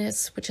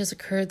consciousness, which has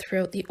occurred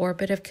throughout the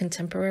orbit of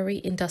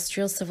contemporary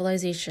industrial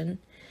civilization,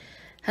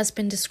 has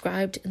been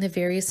described in the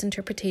various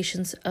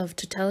interpretations of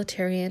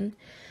totalitarian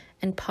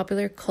and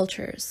popular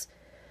cultures,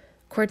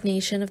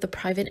 coordination of the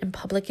private and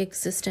public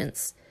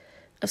existence,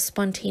 of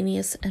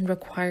spontaneous and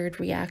required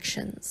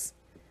reactions.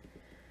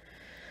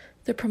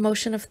 The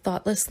promotion of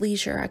thoughtless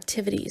leisure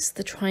activities,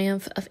 the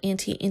triumph of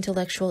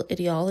anti-intellectual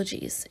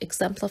ideologies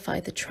exemplify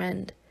the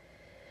trend.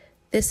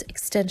 This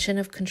extension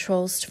of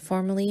controls to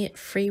formerly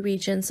free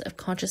regions of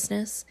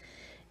consciousness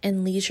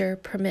and leisure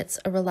permits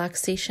a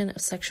relaxation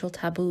of sexual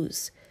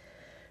taboos,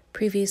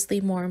 previously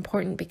more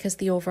important because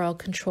the overall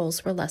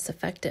controls were less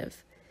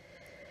effective.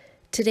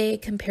 Today,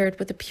 compared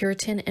with the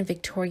Puritan and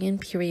Victorian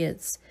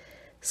periods,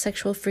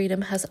 sexual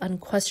freedom has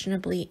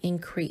unquestionably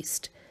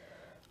increased,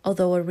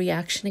 although a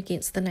reaction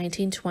against the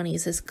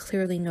 1920s is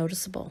clearly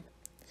noticeable.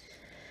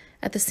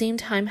 At the same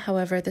time,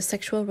 however, the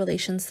sexual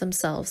relations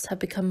themselves have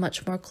become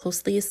much more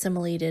closely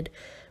assimilated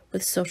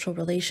with social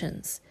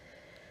relations.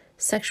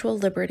 Sexual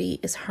liberty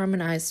is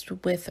harmonized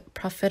with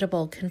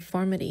profitable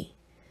conformity.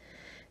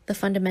 The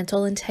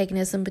fundamental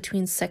antagonism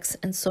between sex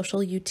and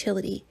social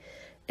utility,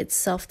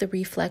 itself the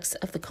reflex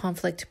of the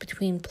conflict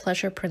between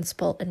pleasure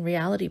principle and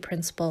reality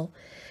principle,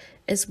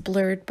 is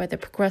blurred by the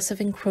progressive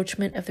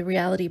encroachment of the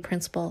reality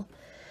principle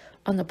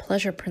on the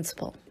pleasure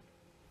principle.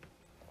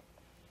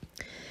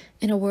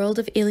 In a world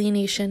of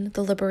alienation,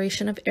 the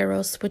liberation of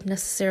Eros would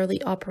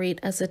necessarily operate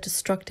as a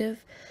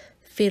destructive,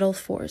 fatal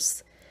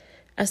force,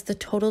 as the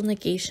total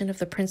negation of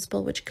the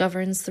principle which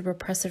governs the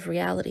repressive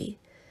reality.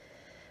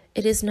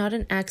 It is not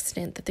an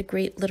accident that the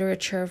great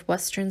literature of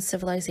Western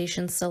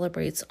civilization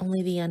celebrates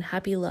only the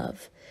unhappy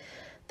love,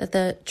 that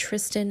the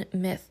Tristan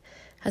myth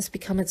has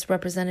become its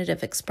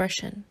representative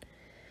expression.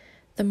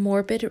 The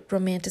morbid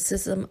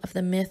romanticism of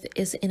the myth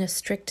is in a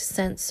strict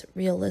sense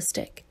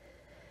realistic.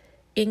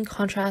 In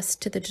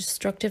contrast to the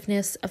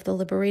destructiveness of the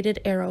liberated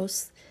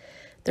Eros,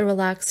 the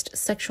relaxed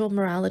sexual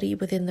morality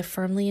within the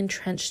firmly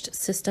entrenched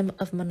system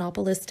of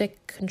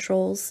monopolistic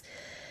controls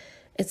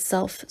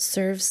itself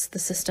serves the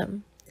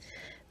system.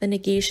 The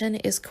negation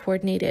is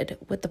coordinated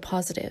with the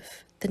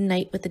positive, the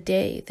night with the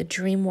day, the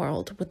dream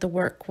world with the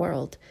work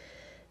world,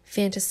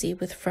 fantasy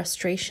with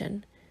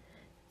frustration.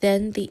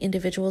 Then the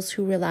individuals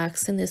who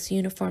relax in this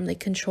uniformly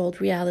controlled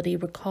reality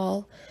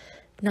recall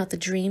not the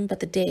dream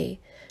but the day,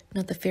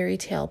 not the fairy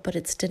tale but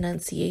its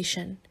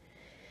denunciation.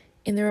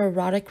 In their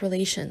erotic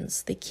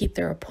relations, they keep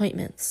their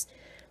appointments,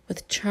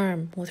 with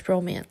charm, with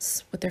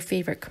romance, with their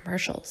favorite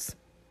commercials.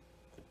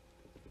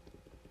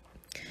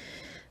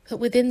 But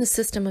within the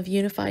system of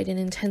unified and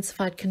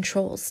intensified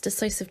controls,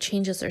 decisive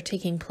changes are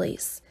taking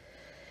place.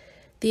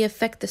 They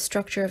affect the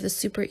structure of the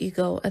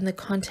superego and the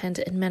content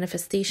and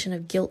manifestation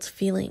of guilt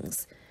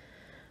feelings.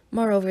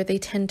 Moreover, they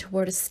tend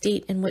toward a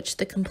state in which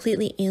the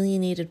completely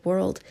alienated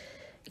world,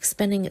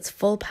 expending its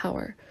full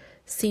power,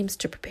 seems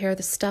to prepare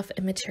the stuff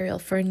and material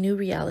for a new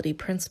reality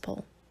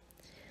principle.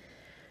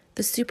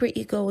 The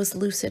superego is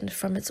loosened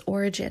from its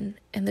origin,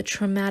 and the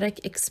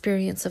traumatic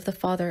experience of the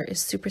father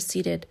is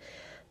superseded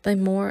by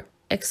more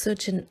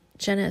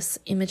exogenous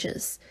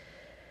images.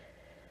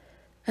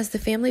 As the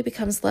family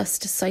becomes less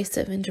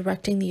decisive in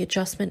directing the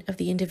adjustment of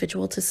the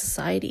individual to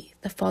society,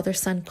 the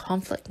father-son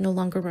conflict no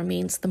longer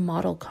remains the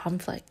model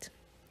conflict.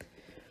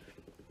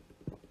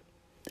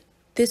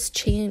 This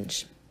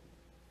change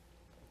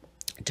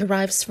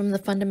derives from the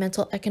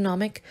fundamental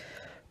economic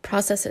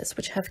processes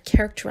which have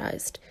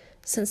characterized,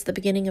 since the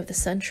beginning of the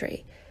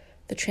century,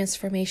 the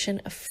transformation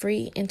of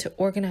free into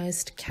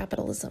organized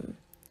capitalism.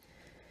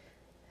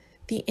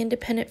 The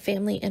independent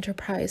family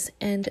enterprise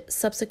and,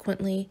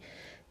 subsequently,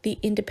 the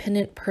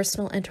independent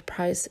personal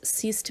enterprise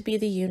cease to be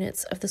the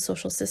units of the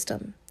social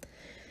system.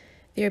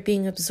 They are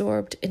being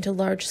absorbed into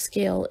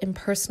large-scale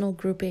impersonal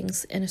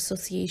groupings and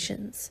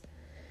associations.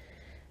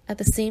 At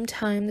the same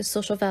time, the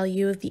social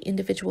value of the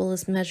individual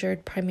is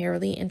measured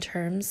primarily in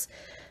terms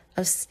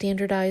of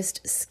standardized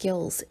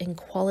skills and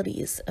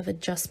qualities of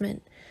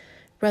adjustment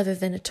rather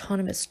than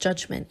autonomous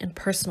judgment and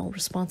personal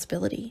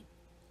responsibility.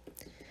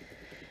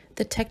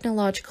 The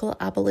technological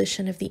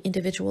abolition of the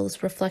individual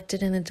is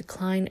reflected in the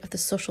decline of the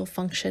social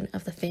function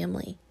of the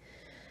family.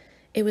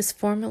 It was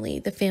formerly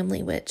the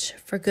family which,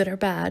 for good or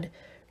bad,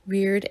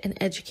 reared and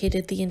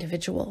educated the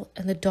individual,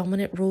 and the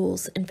dominant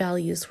rules and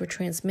values were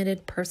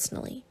transmitted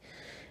personally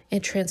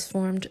and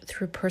transformed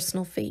through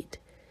personal fate.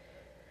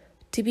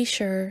 To be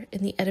sure,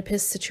 in the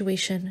Oedipus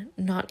situation,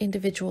 not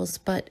individuals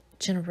but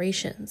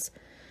generations,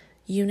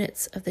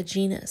 units of the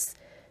genus,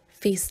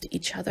 faced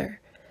each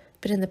other,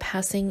 but in the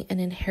passing and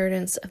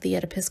inheritance of the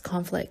Oedipus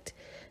conflict,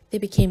 they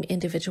became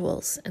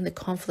individuals, and the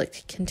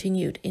conflict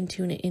continued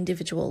into an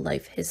individual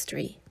life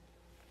history.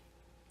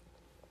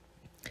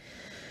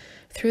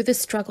 Through the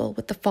struggle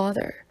with the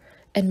father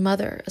and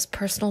mother as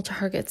personal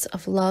targets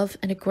of love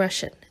and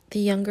aggression, the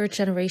younger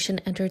generation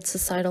entered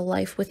societal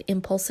life with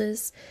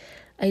impulses,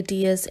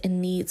 ideas,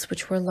 and needs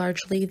which were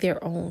largely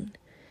their own.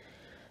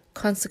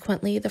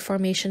 Consequently, the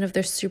formation of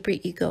their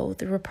superego,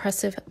 the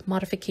repressive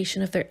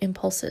modification of their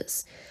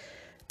impulses,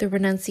 the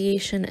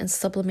renunciation and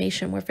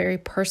sublimation were very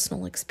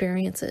personal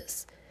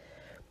experiences.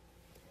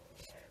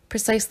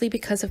 Precisely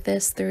because of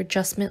this, their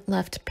adjustment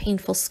left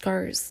painful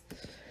scars,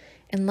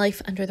 and life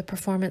under the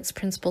performance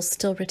principle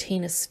still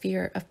retained a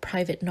sphere of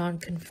private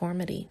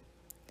nonconformity.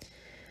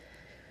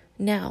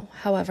 Now,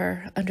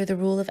 however, under the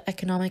rule of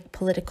economic,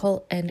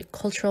 political, and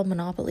cultural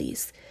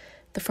monopolies,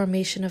 the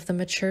formation of the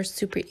mature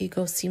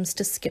superego seems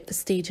to skip the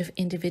stage of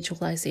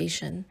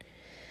individualization.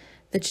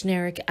 The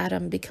generic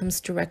atom becomes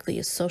directly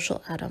a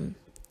social atom.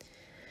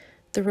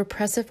 The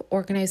repressive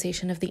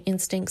organization of the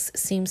instincts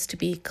seems to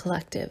be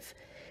collective,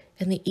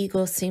 and the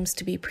ego seems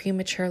to be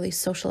prematurely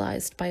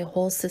socialized by a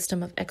whole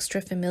system of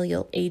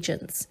extrafamilial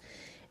agents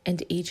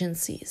and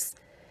agencies.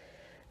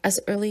 As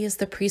early as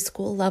the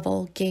preschool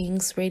level,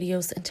 gangs,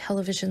 radios, and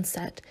television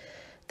set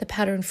the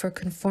pattern for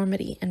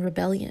conformity and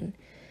rebellion.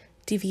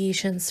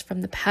 Deviations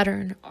from the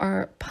pattern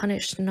are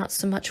punished not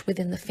so much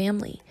within the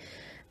family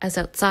as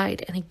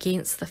outside and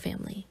against the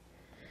family.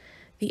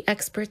 The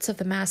experts of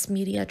the mass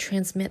media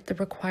transmit the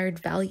required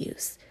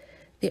values.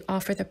 They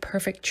offer the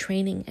perfect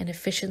training and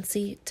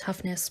efficiency,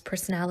 toughness,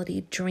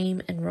 personality,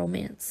 dream, and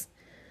romance.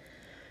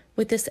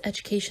 With this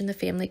education, the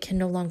family can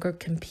no longer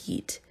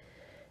compete.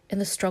 In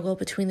the struggle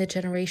between the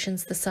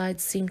generations, the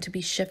sides seem to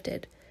be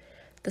shifted.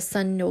 The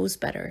son knows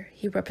better.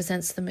 He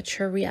represents the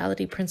mature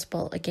reality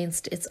principle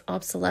against its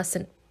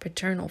obsolescent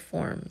paternal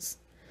forms.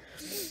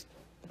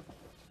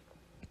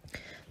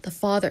 The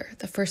father,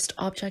 the first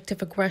object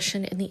of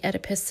aggression in the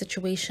Oedipus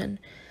situation,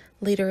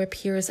 later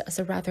appears as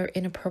a rather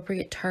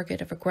inappropriate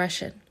target of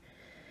aggression.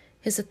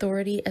 His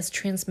authority as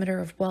transmitter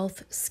of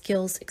wealth,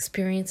 skills,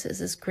 experiences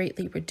is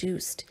greatly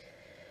reduced.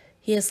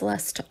 He has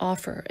less to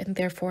offer and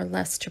therefore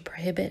less to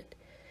prohibit.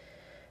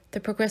 The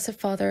progressive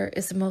father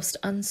is a most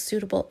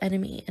unsuitable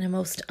enemy and a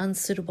most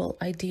unsuitable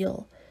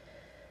ideal.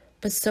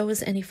 But so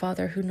is any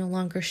father who no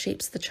longer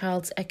shapes the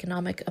child's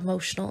economic,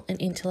 emotional,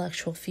 and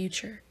intellectual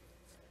future.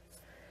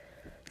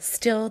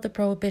 Still, the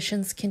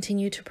prohibitions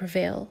continue to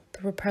prevail.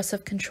 The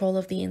repressive control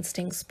of the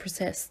instincts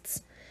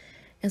persists,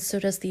 and so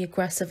does the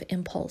aggressive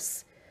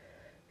impulse.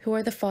 Who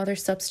are the father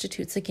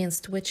substitutes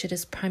against which it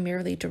is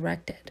primarily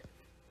directed?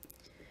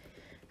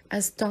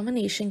 As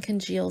domination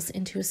congeals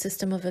into a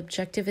system of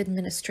objective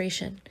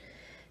administration,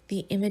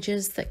 the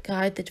images that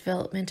guide the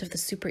development of the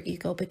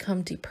superego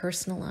become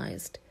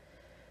depersonalized.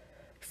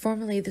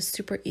 Formerly, the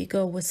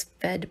superego was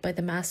fed by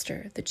the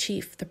master, the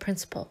chief, the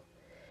principal.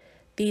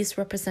 These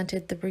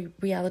represented the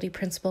reality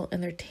principle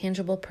in their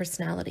tangible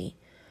personality,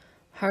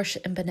 harsh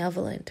and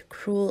benevolent,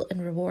 cruel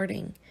and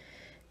rewarding.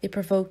 They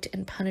provoked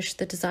and punished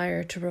the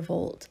desire to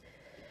revolt.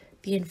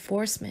 The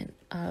enforcement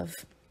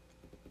of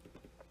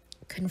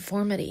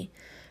conformity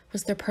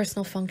was their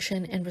personal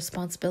function and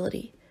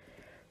responsibility.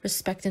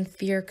 Respect and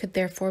fear could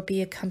therefore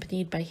be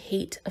accompanied by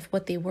hate of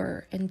what they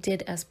were and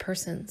did as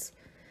persons.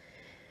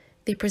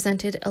 They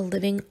presented a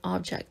living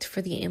object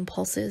for the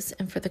impulses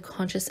and for the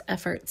conscious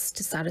efforts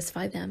to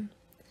satisfy them.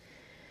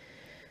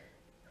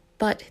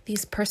 But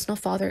these personal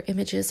father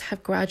images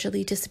have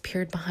gradually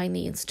disappeared behind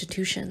the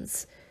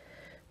institutions.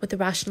 With the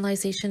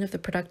rationalization of the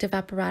productive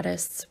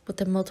apparatus, with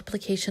the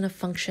multiplication of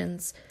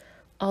functions,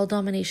 all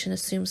domination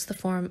assumes the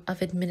form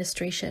of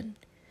administration.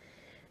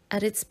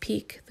 At its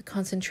peak, the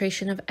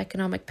concentration of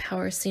economic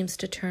power seems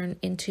to turn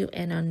into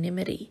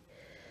anonymity.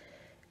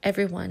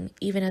 Everyone,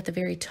 even at the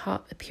very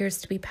top,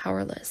 appears to be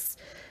powerless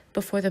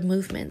before the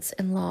movements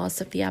and laws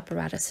of the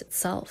apparatus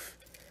itself.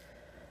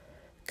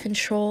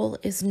 Control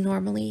is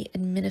normally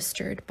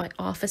administered by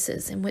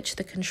offices in which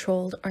the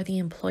controlled are the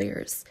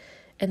employers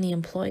and the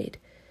employed.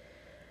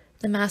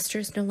 The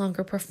masters no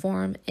longer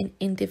perform an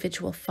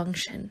individual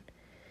function.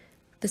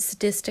 The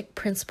sadistic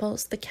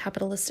principals, the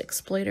capitalist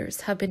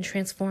exploiters, have been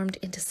transformed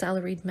into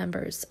salaried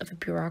members of a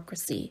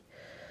bureaucracy,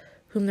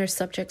 whom their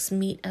subjects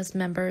meet as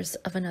members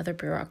of another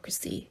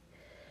bureaucracy.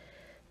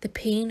 The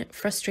pain,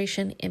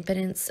 frustration,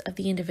 impotence of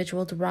the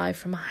individual derive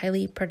from a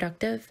highly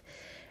productive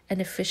and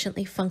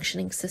efficiently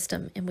functioning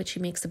system in which he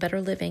makes a better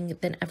living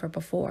than ever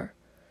before.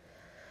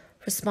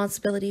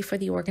 Responsibility for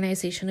the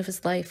organization of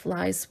his life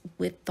lies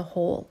with the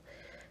whole.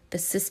 the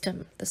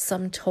system, the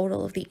sum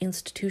total of the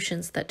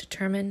institutions that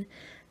determine,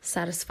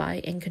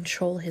 satisfy, and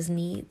control his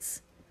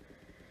needs.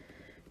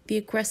 The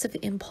aggressive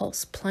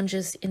impulse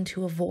plunges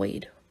into a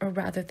void, or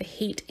rather the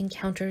hate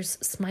encounters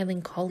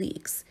smiling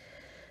colleagues,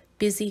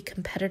 busy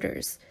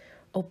competitors,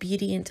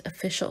 obedient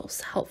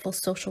officials, helpful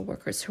social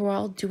workers who are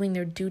all doing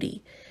their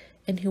duty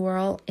and who are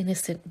all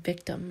innocent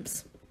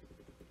victims.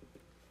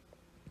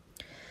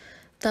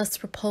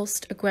 Thus,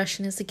 repulsed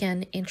aggression is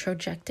again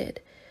introjected.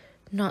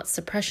 Not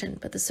suppression,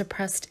 but the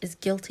suppressed is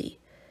guilty.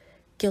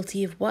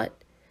 Guilty of what?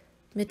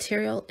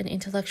 Material and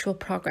intellectual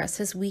progress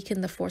has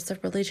weakened the force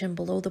of religion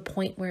below the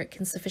point where it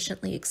can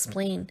sufficiently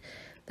explain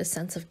the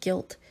sense of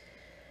guilt.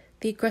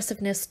 The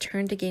aggressiveness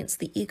turned against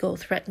the ego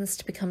threatens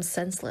to become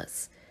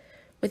senseless.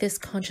 With his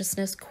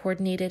consciousness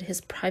coordinated,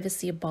 his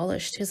privacy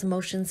abolished, his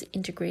emotions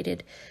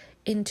integrated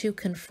into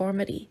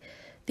conformity,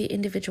 the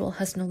individual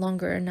has no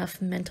longer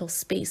enough mental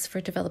space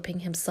for developing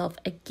himself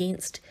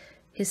against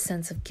his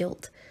sense of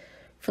guilt,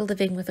 for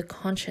living with a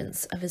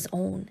conscience of his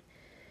own.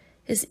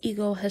 His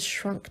ego has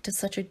shrunk to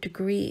such a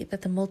degree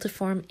that the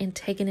multiform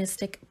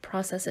antagonistic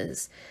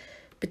processes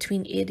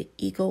between id,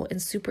 ego, and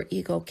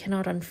superego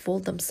cannot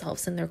unfold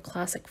themselves in their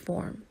classic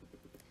form.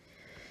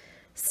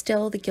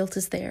 Still, the guilt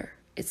is there.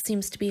 It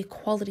seems to be a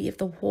quality of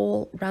the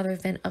whole rather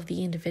than of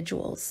the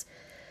individuals.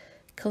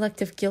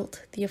 Collective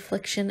guilt, the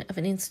affliction of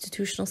an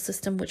institutional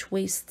system which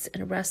wastes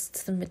and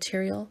arrests the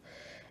material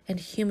and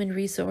human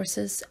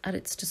resources at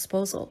its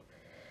disposal.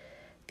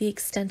 The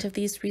extent of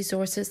these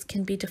resources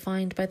can be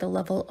defined by the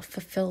level of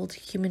fulfilled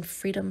human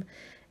freedom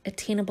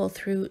attainable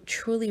through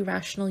truly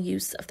rational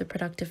use of the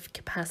productive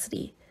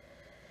capacity.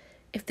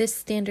 If this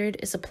standard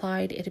is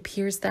applied, it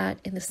appears that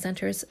in the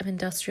centers of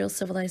industrial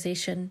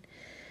civilization,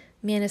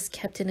 man is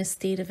kept in a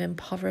state of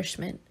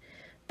impoverishment,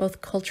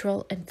 both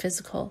cultural and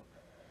physical.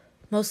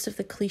 Most of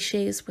the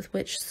cliches with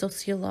which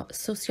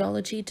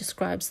sociology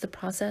describes the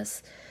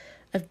process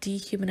of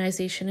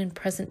dehumanization in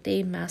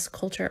present-day mass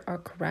culture are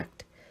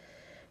correct,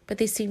 but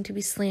they seem to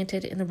be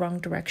slanted in the wrong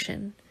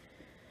direction.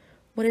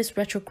 What is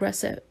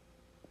retrogressive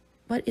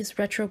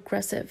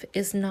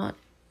is not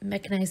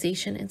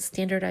mechanization and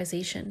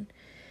standardization,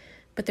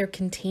 but their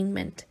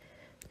containment,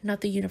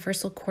 not the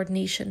universal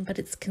coordination, but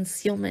its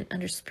concealment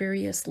under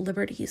spurious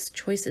liberties,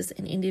 choices,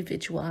 and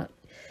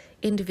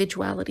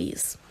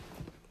individualities.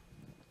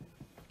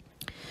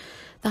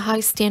 The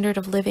high standard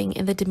of living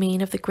in the domain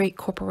of the great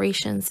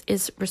corporations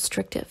is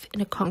restrictive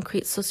in a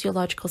concrete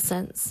sociological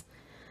sense.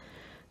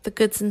 The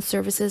goods and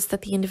services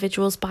that the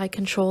individuals buy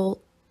control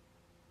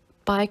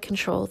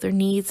their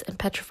needs and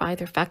petrify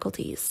their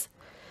faculties.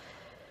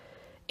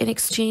 In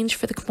exchange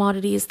for the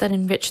commodities that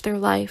enrich their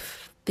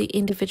life, the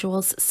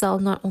individuals sell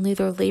not only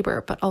their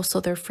labor, but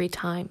also their free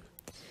time.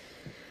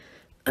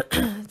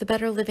 The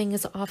better living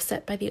is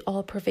offset by the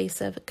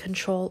all-pervasive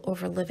control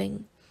over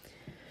living.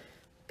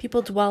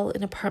 People dwell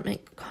in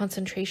apartment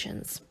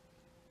concentrations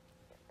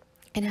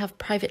and have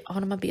private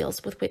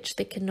automobiles with which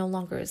they can no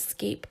longer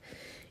escape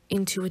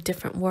into a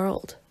different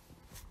world.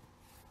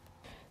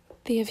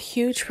 They have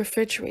huge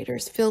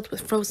refrigerators filled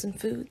with frozen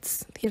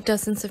foods. They have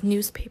dozens of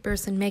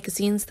newspapers and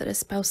magazines that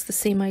espouse the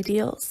same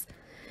ideals.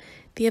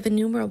 They have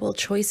innumerable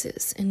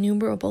choices,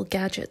 innumerable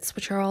gadgets,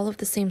 which are all of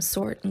the same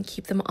sort and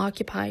keep them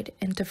occupied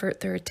and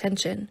divert their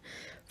attention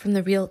from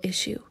the real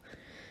issue,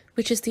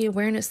 which is the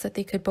awareness that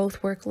they could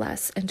both work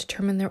less and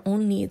determine their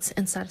own needs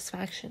and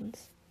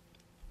satisfactions.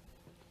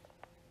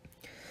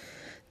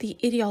 The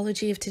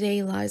ideology of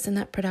today lies in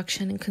that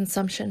production and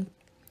consumption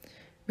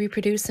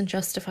reproduce and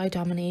justify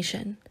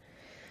domination,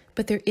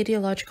 but their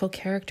ideological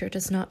character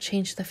does not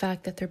change the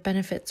fact that their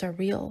benefits are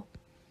real.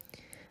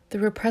 The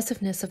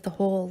repressiveness of the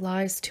whole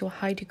lies to a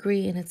high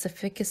degree in its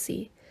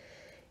efficacy.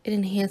 It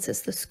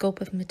enhances the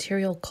scope of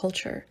material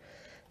culture,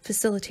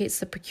 facilitates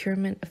the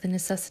procurement of the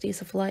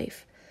necessities of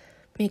life,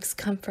 makes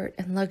comfort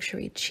and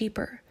luxury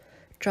cheaper,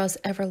 draws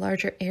ever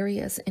larger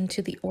areas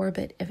into the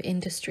orbit of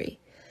industry,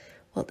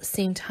 while at the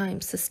same time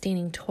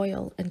sustaining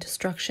toil and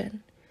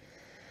destruction.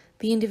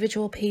 The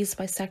individual pays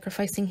by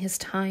sacrificing his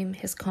time,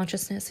 his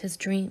consciousness, his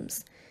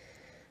dreams.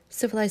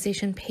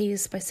 Civilization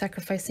pays by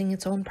sacrificing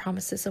its own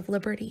promises of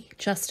liberty,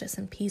 justice,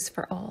 and peace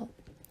for all.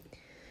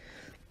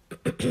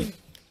 The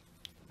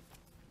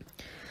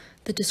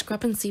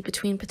discrepancy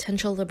between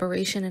potential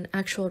liberation and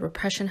actual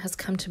repression has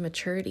come to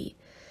maturity.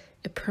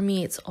 It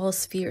permeates all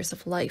spheres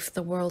of life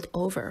the world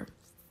over.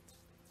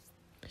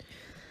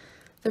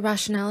 The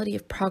rationality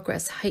of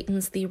progress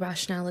heightens the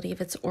irrationality of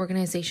its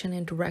organization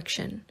and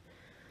direction.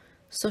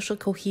 Social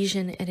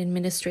cohesion and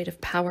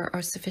administrative power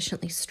are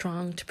sufficiently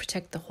strong to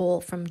protect the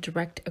whole from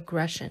direct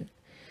aggression,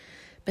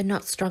 but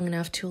not strong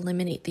enough to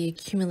eliminate the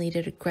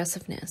accumulated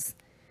aggressiveness.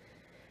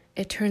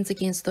 It turns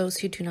against those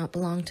who do not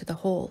belong to the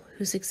whole,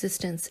 whose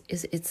existence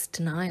is its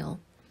denial.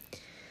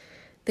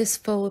 This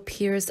foe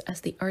appears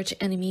as the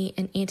arch-enemy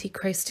and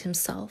Antichrist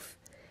himself.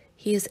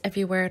 He is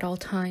everywhere at all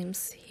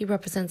times. He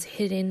represents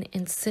hidden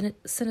and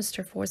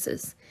sinister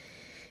forces,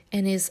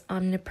 and his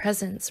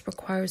omnipresence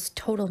requires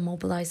total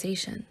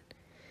mobilization.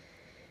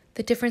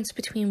 The difference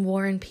between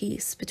war and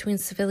peace, between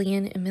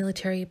civilian and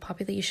military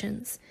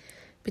populations,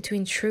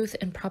 between truth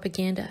and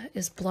propaganda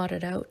is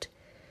blotted out.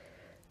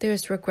 There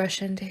is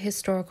regression to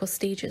historical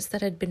stages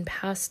that had been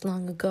passed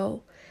long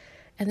ago,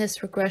 and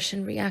this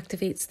regression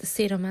reactivates the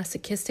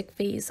sadomasochistic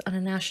phase on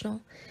a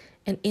national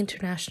and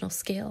international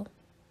scale.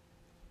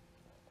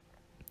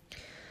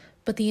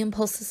 But the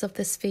impulses of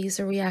this phase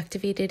are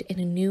reactivated in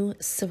a new,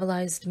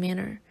 civilized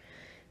manner.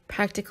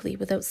 Practically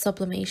without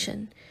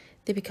sublimation,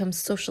 they become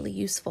socially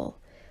useful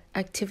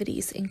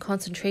activities in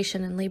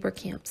concentration and labor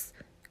camps,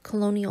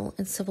 colonial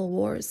and civil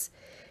wars,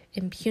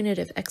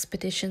 impunitive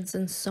expeditions,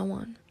 and so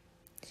on.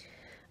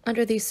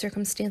 Under these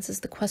circumstances,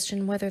 the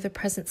question whether the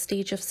present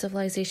stage of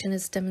civilization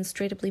is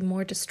demonstrably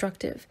more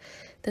destructive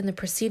than the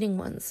preceding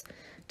ones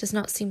does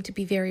not seem to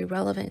be very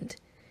relevant.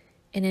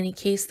 In any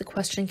case, the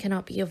question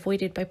cannot be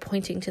avoided by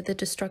pointing to the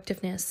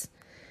destructiveness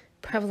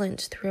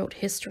prevalent throughout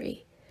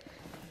history.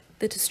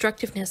 The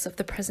destructiveness of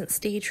the present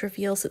stage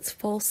reveals its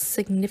full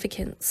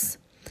significance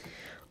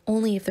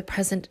only if the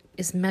present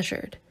is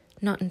measured,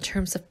 not in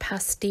terms of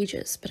past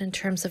stages, but in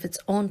terms of its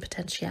own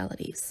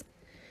potentialities.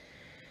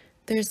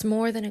 There is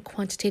more than a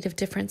quantitative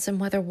difference in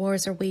whether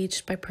wars are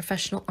waged by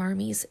professional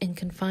armies in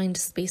confined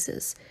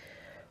spaces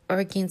or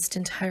against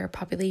entire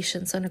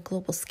populations on a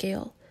global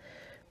scale,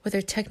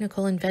 whether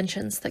technical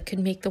inventions that could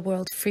make the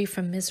world free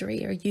from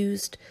misery are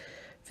used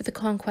for the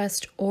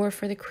conquest or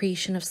for the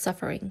creation of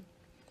suffering,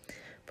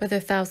 whether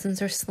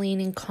thousands are slain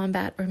in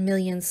combat or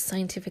millions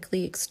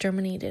scientifically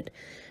exterminated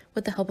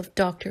with the help of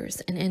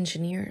doctors and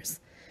engineers,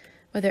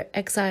 whether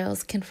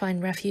exiles can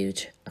find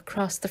refuge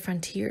across the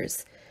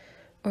frontiers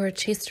or are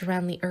chased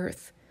around the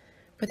earth,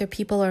 whether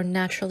people are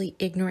naturally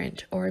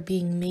ignorant or are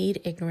being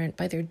made ignorant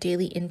by their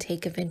daily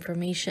intake of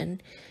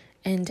information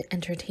and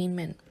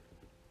entertainment.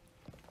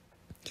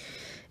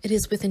 It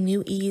is with a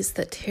new ease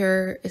that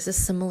terror is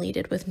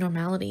assimilated with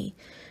normality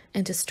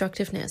and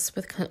destructiveness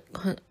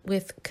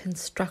with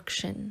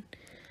construction.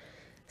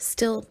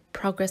 Still,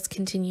 progress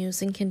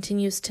continues and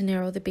continues to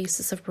narrow the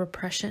basis of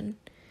repression.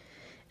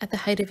 At the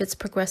height of its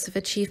progressive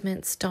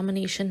achievements,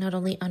 domination not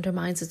only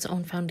undermines its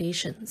own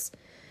foundations,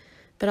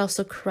 but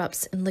also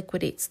corrupts and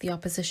liquidates the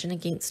opposition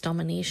against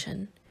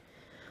domination.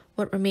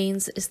 What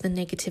remains is the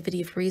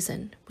negativity of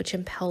reason, which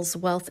impels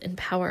wealth and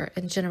power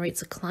and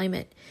generates a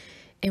climate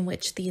in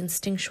which the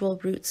instinctual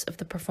roots of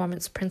the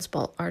performance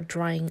principle are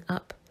drying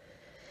up.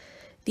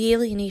 The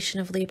alienation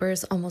of labor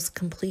is almost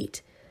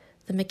complete.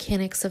 The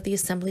mechanics of the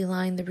assembly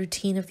line, the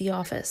routine of the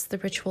office, the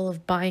ritual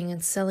of buying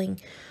and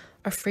selling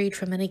are freed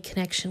from any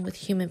connection with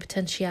human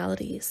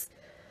potentialities.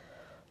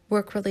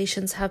 Work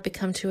relations have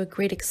become to a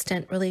great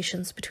extent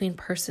relations between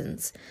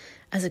persons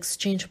as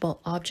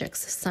exchangeable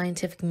objects of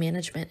scientific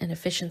management and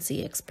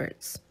efficiency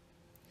experts.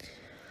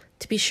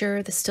 To be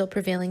sure, the still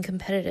prevailing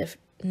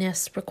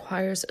competitiveness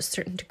requires a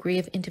certain degree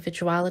of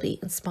individuality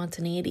and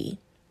spontaneity.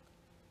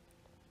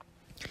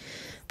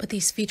 But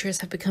these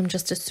features have become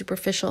just as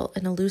superficial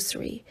and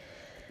illusory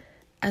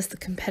as the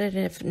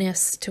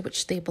competitiveness to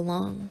which they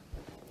belong.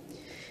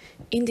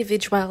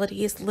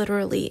 Individuality is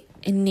literally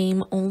in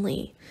name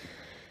only,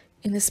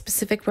 in the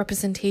specific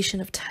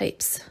representation of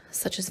types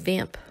such as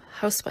vamp,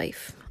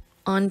 housewife,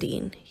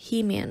 ondine,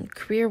 he-man,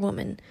 career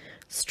woman,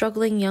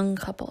 struggling young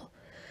couple,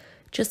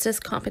 just as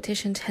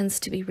competition tends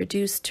to be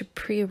reduced to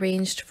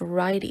prearranged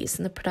varieties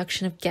in the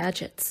production of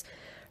gadgets,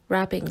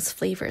 wrappings,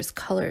 flavors,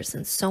 colors,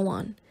 and so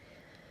on.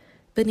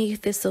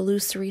 Beneath this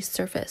illusory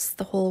surface,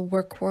 the whole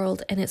work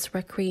world and its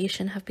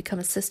recreation have become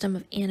a system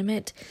of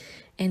animate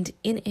and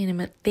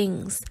inanimate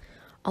things,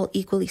 all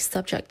equally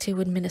subject to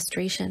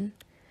administration.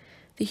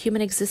 The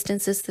human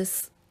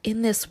existence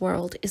in this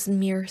world is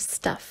mere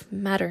stuff,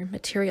 matter,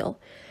 material,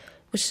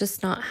 which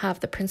does not have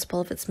the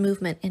principle of its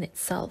movement in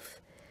itself.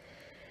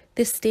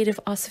 This state of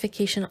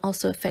ossification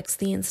also affects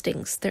the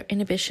instincts, their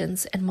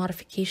inhibitions and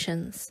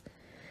modifications.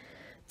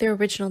 Their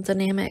original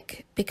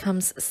dynamic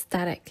becomes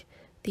static.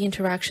 The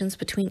interactions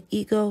between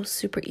ego,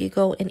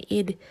 superego, and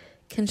id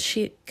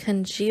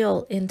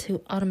congeal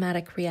into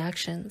automatic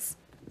reactions.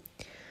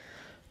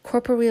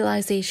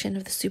 Corporealization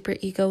of the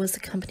superego is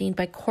accompanied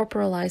by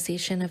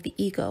corporalization of the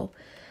ego,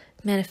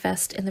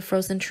 manifest in the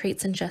frozen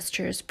traits and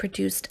gestures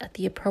produced at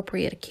the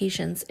appropriate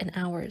occasions and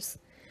hours.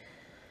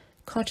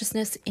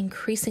 Consciousness,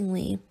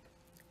 increasingly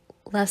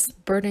less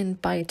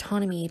burdened by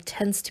autonomy,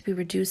 tends to be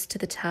reduced to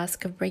the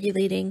task of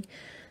regulating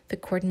the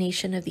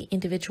coordination of the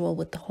individual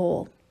with the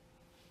whole.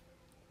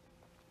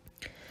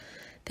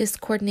 This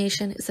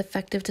coordination is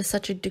effective to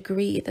such a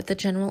degree that the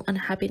general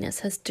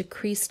unhappiness has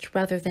decreased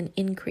rather than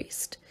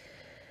increased.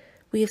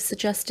 We have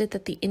suggested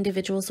that the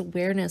individual's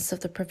awareness of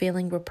the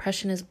prevailing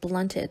repression is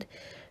blunted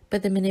by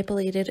the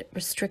manipulated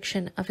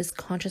restriction of his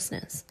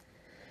consciousness.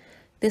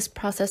 This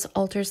process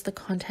alters the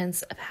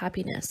contents of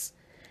happiness.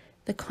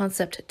 The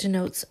concept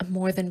denotes a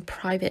more than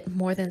private,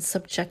 more than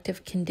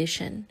subjective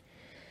condition.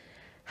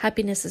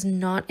 Happiness is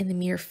not in the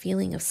mere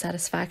feeling of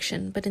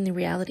satisfaction, but in the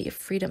reality of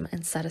freedom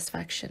and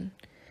satisfaction.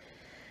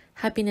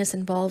 Happiness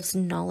involves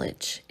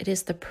knowledge. It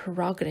is the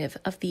prerogative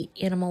of the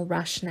animal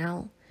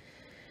rationale.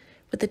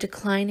 With the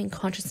decline in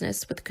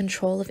consciousness, with the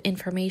control of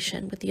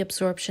information, with the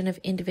absorption of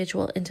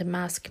individual into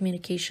mass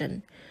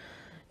communication,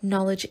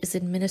 Knowledge is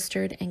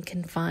administered and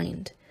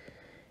confined.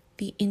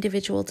 The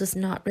individual does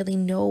not really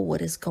know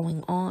what is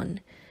going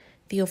on.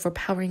 The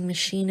overpowering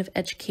machine of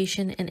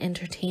education and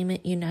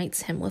entertainment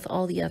unites him with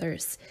all the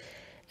others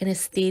in a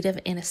state of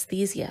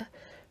anesthesia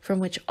from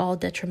which all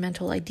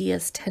detrimental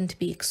ideas tend to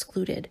be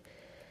excluded.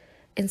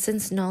 And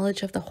since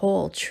knowledge of the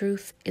whole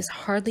truth is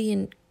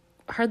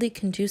hardly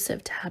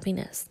conducive to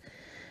happiness,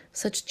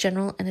 such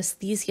general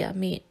anesthesia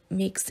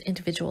makes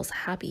individuals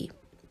happy.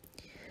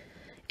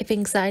 If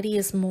anxiety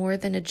is more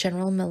than a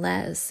general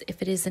malaise,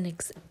 if it is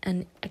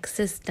an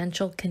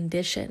existential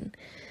condition,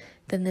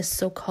 then this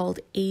so-called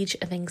age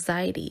of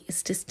anxiety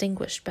is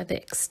distinguished by the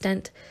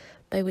extent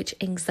by which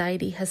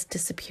anxiety has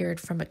disappeared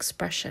from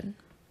expression.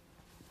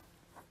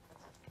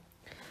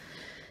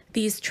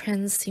 These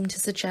trends seem to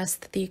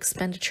suggest that the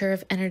expenditure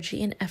of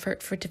energy and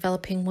effort for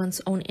developing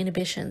one's own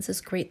inhibitions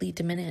is greatly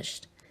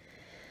diminished.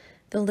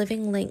 The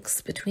living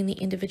links between the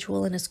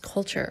individual and his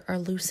culture are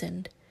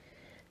loosened.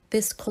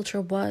 This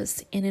culture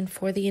was, in and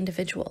for the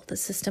individual, the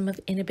system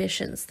of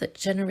inhibitions that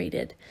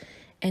generated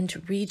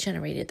and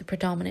regenerated the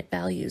predominant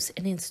values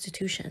and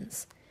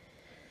institutions.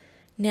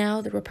 Now,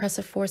 the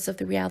repressive force of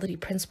the reality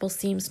principle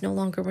seems no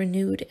longer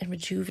renewed and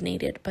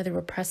rejuvenated by the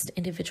repressed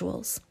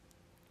individuals.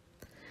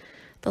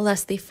 The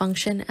less they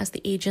function as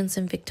the agents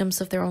and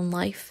victims of their own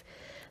life,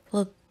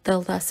 the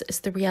less is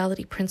the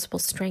reality principle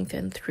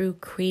strengthened through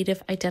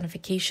creative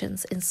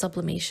identifications and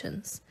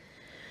sublimations,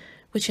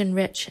 which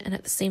enrich and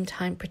at the same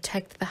time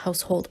protect the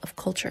household of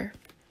culture.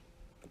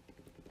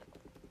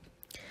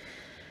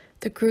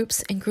 The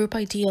groups and group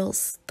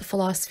ideals, the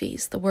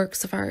philosophies, the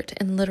works of art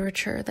and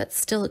literature that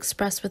still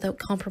express without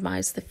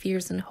compromise the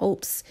fears and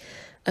hopes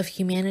of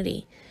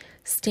humanity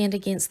stand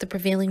against the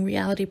prevailing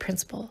reality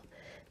principle.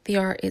 They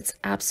are its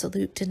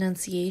absolute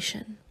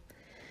denunciation.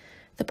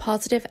 The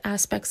positive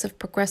aspects of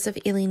progressive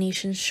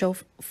alienation show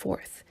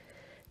forth.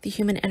 The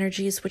human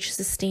energies which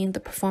sustain the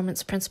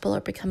performance principle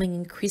are becoming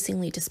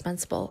increasingly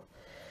dispensable.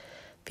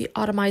 The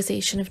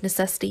automization of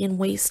necessity and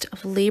waste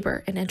of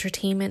labor and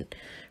entertainment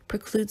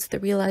precludes the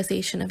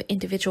realization of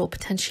individual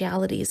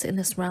potentialities in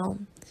this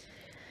realm.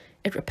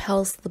 It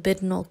repels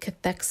libidinal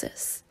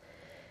cathexis.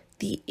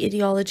 The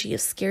ideology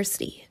of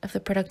scarcity, of the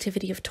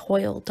productivity of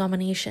toil,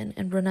 domination,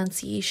 and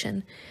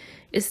renunciation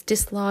is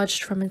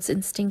dislodged from its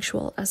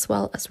instinctual as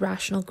well as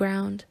rational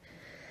ground.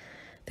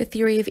 The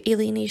theory of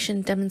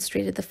alienation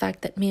demonstrated the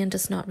fact that man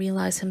does not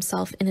realize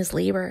himself in his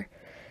labor,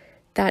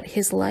 that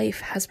his life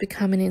has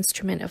become an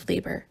instrument of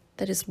labor,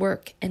 that his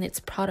work and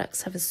its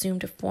products have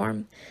assumed a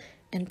form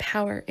and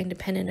power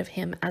independent of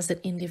him as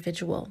an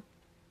individual.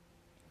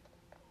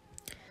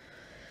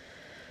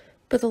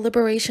 But the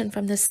liberation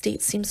from this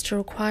state seems to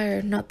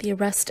require not the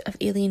arrest of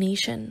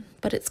alienation,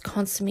 but its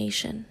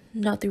consummation,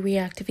 not the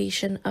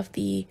reactivation of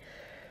the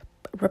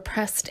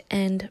repressed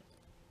and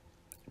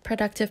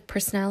productive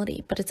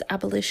personality, but its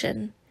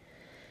abolition.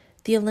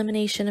 The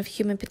elimination of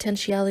human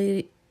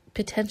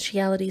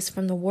potentialities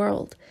from the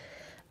world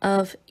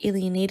of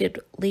alienated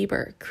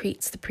labor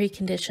creates the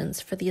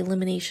preconditions for the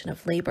elimination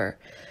of labor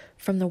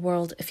from the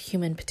world of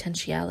human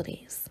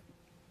potentialities.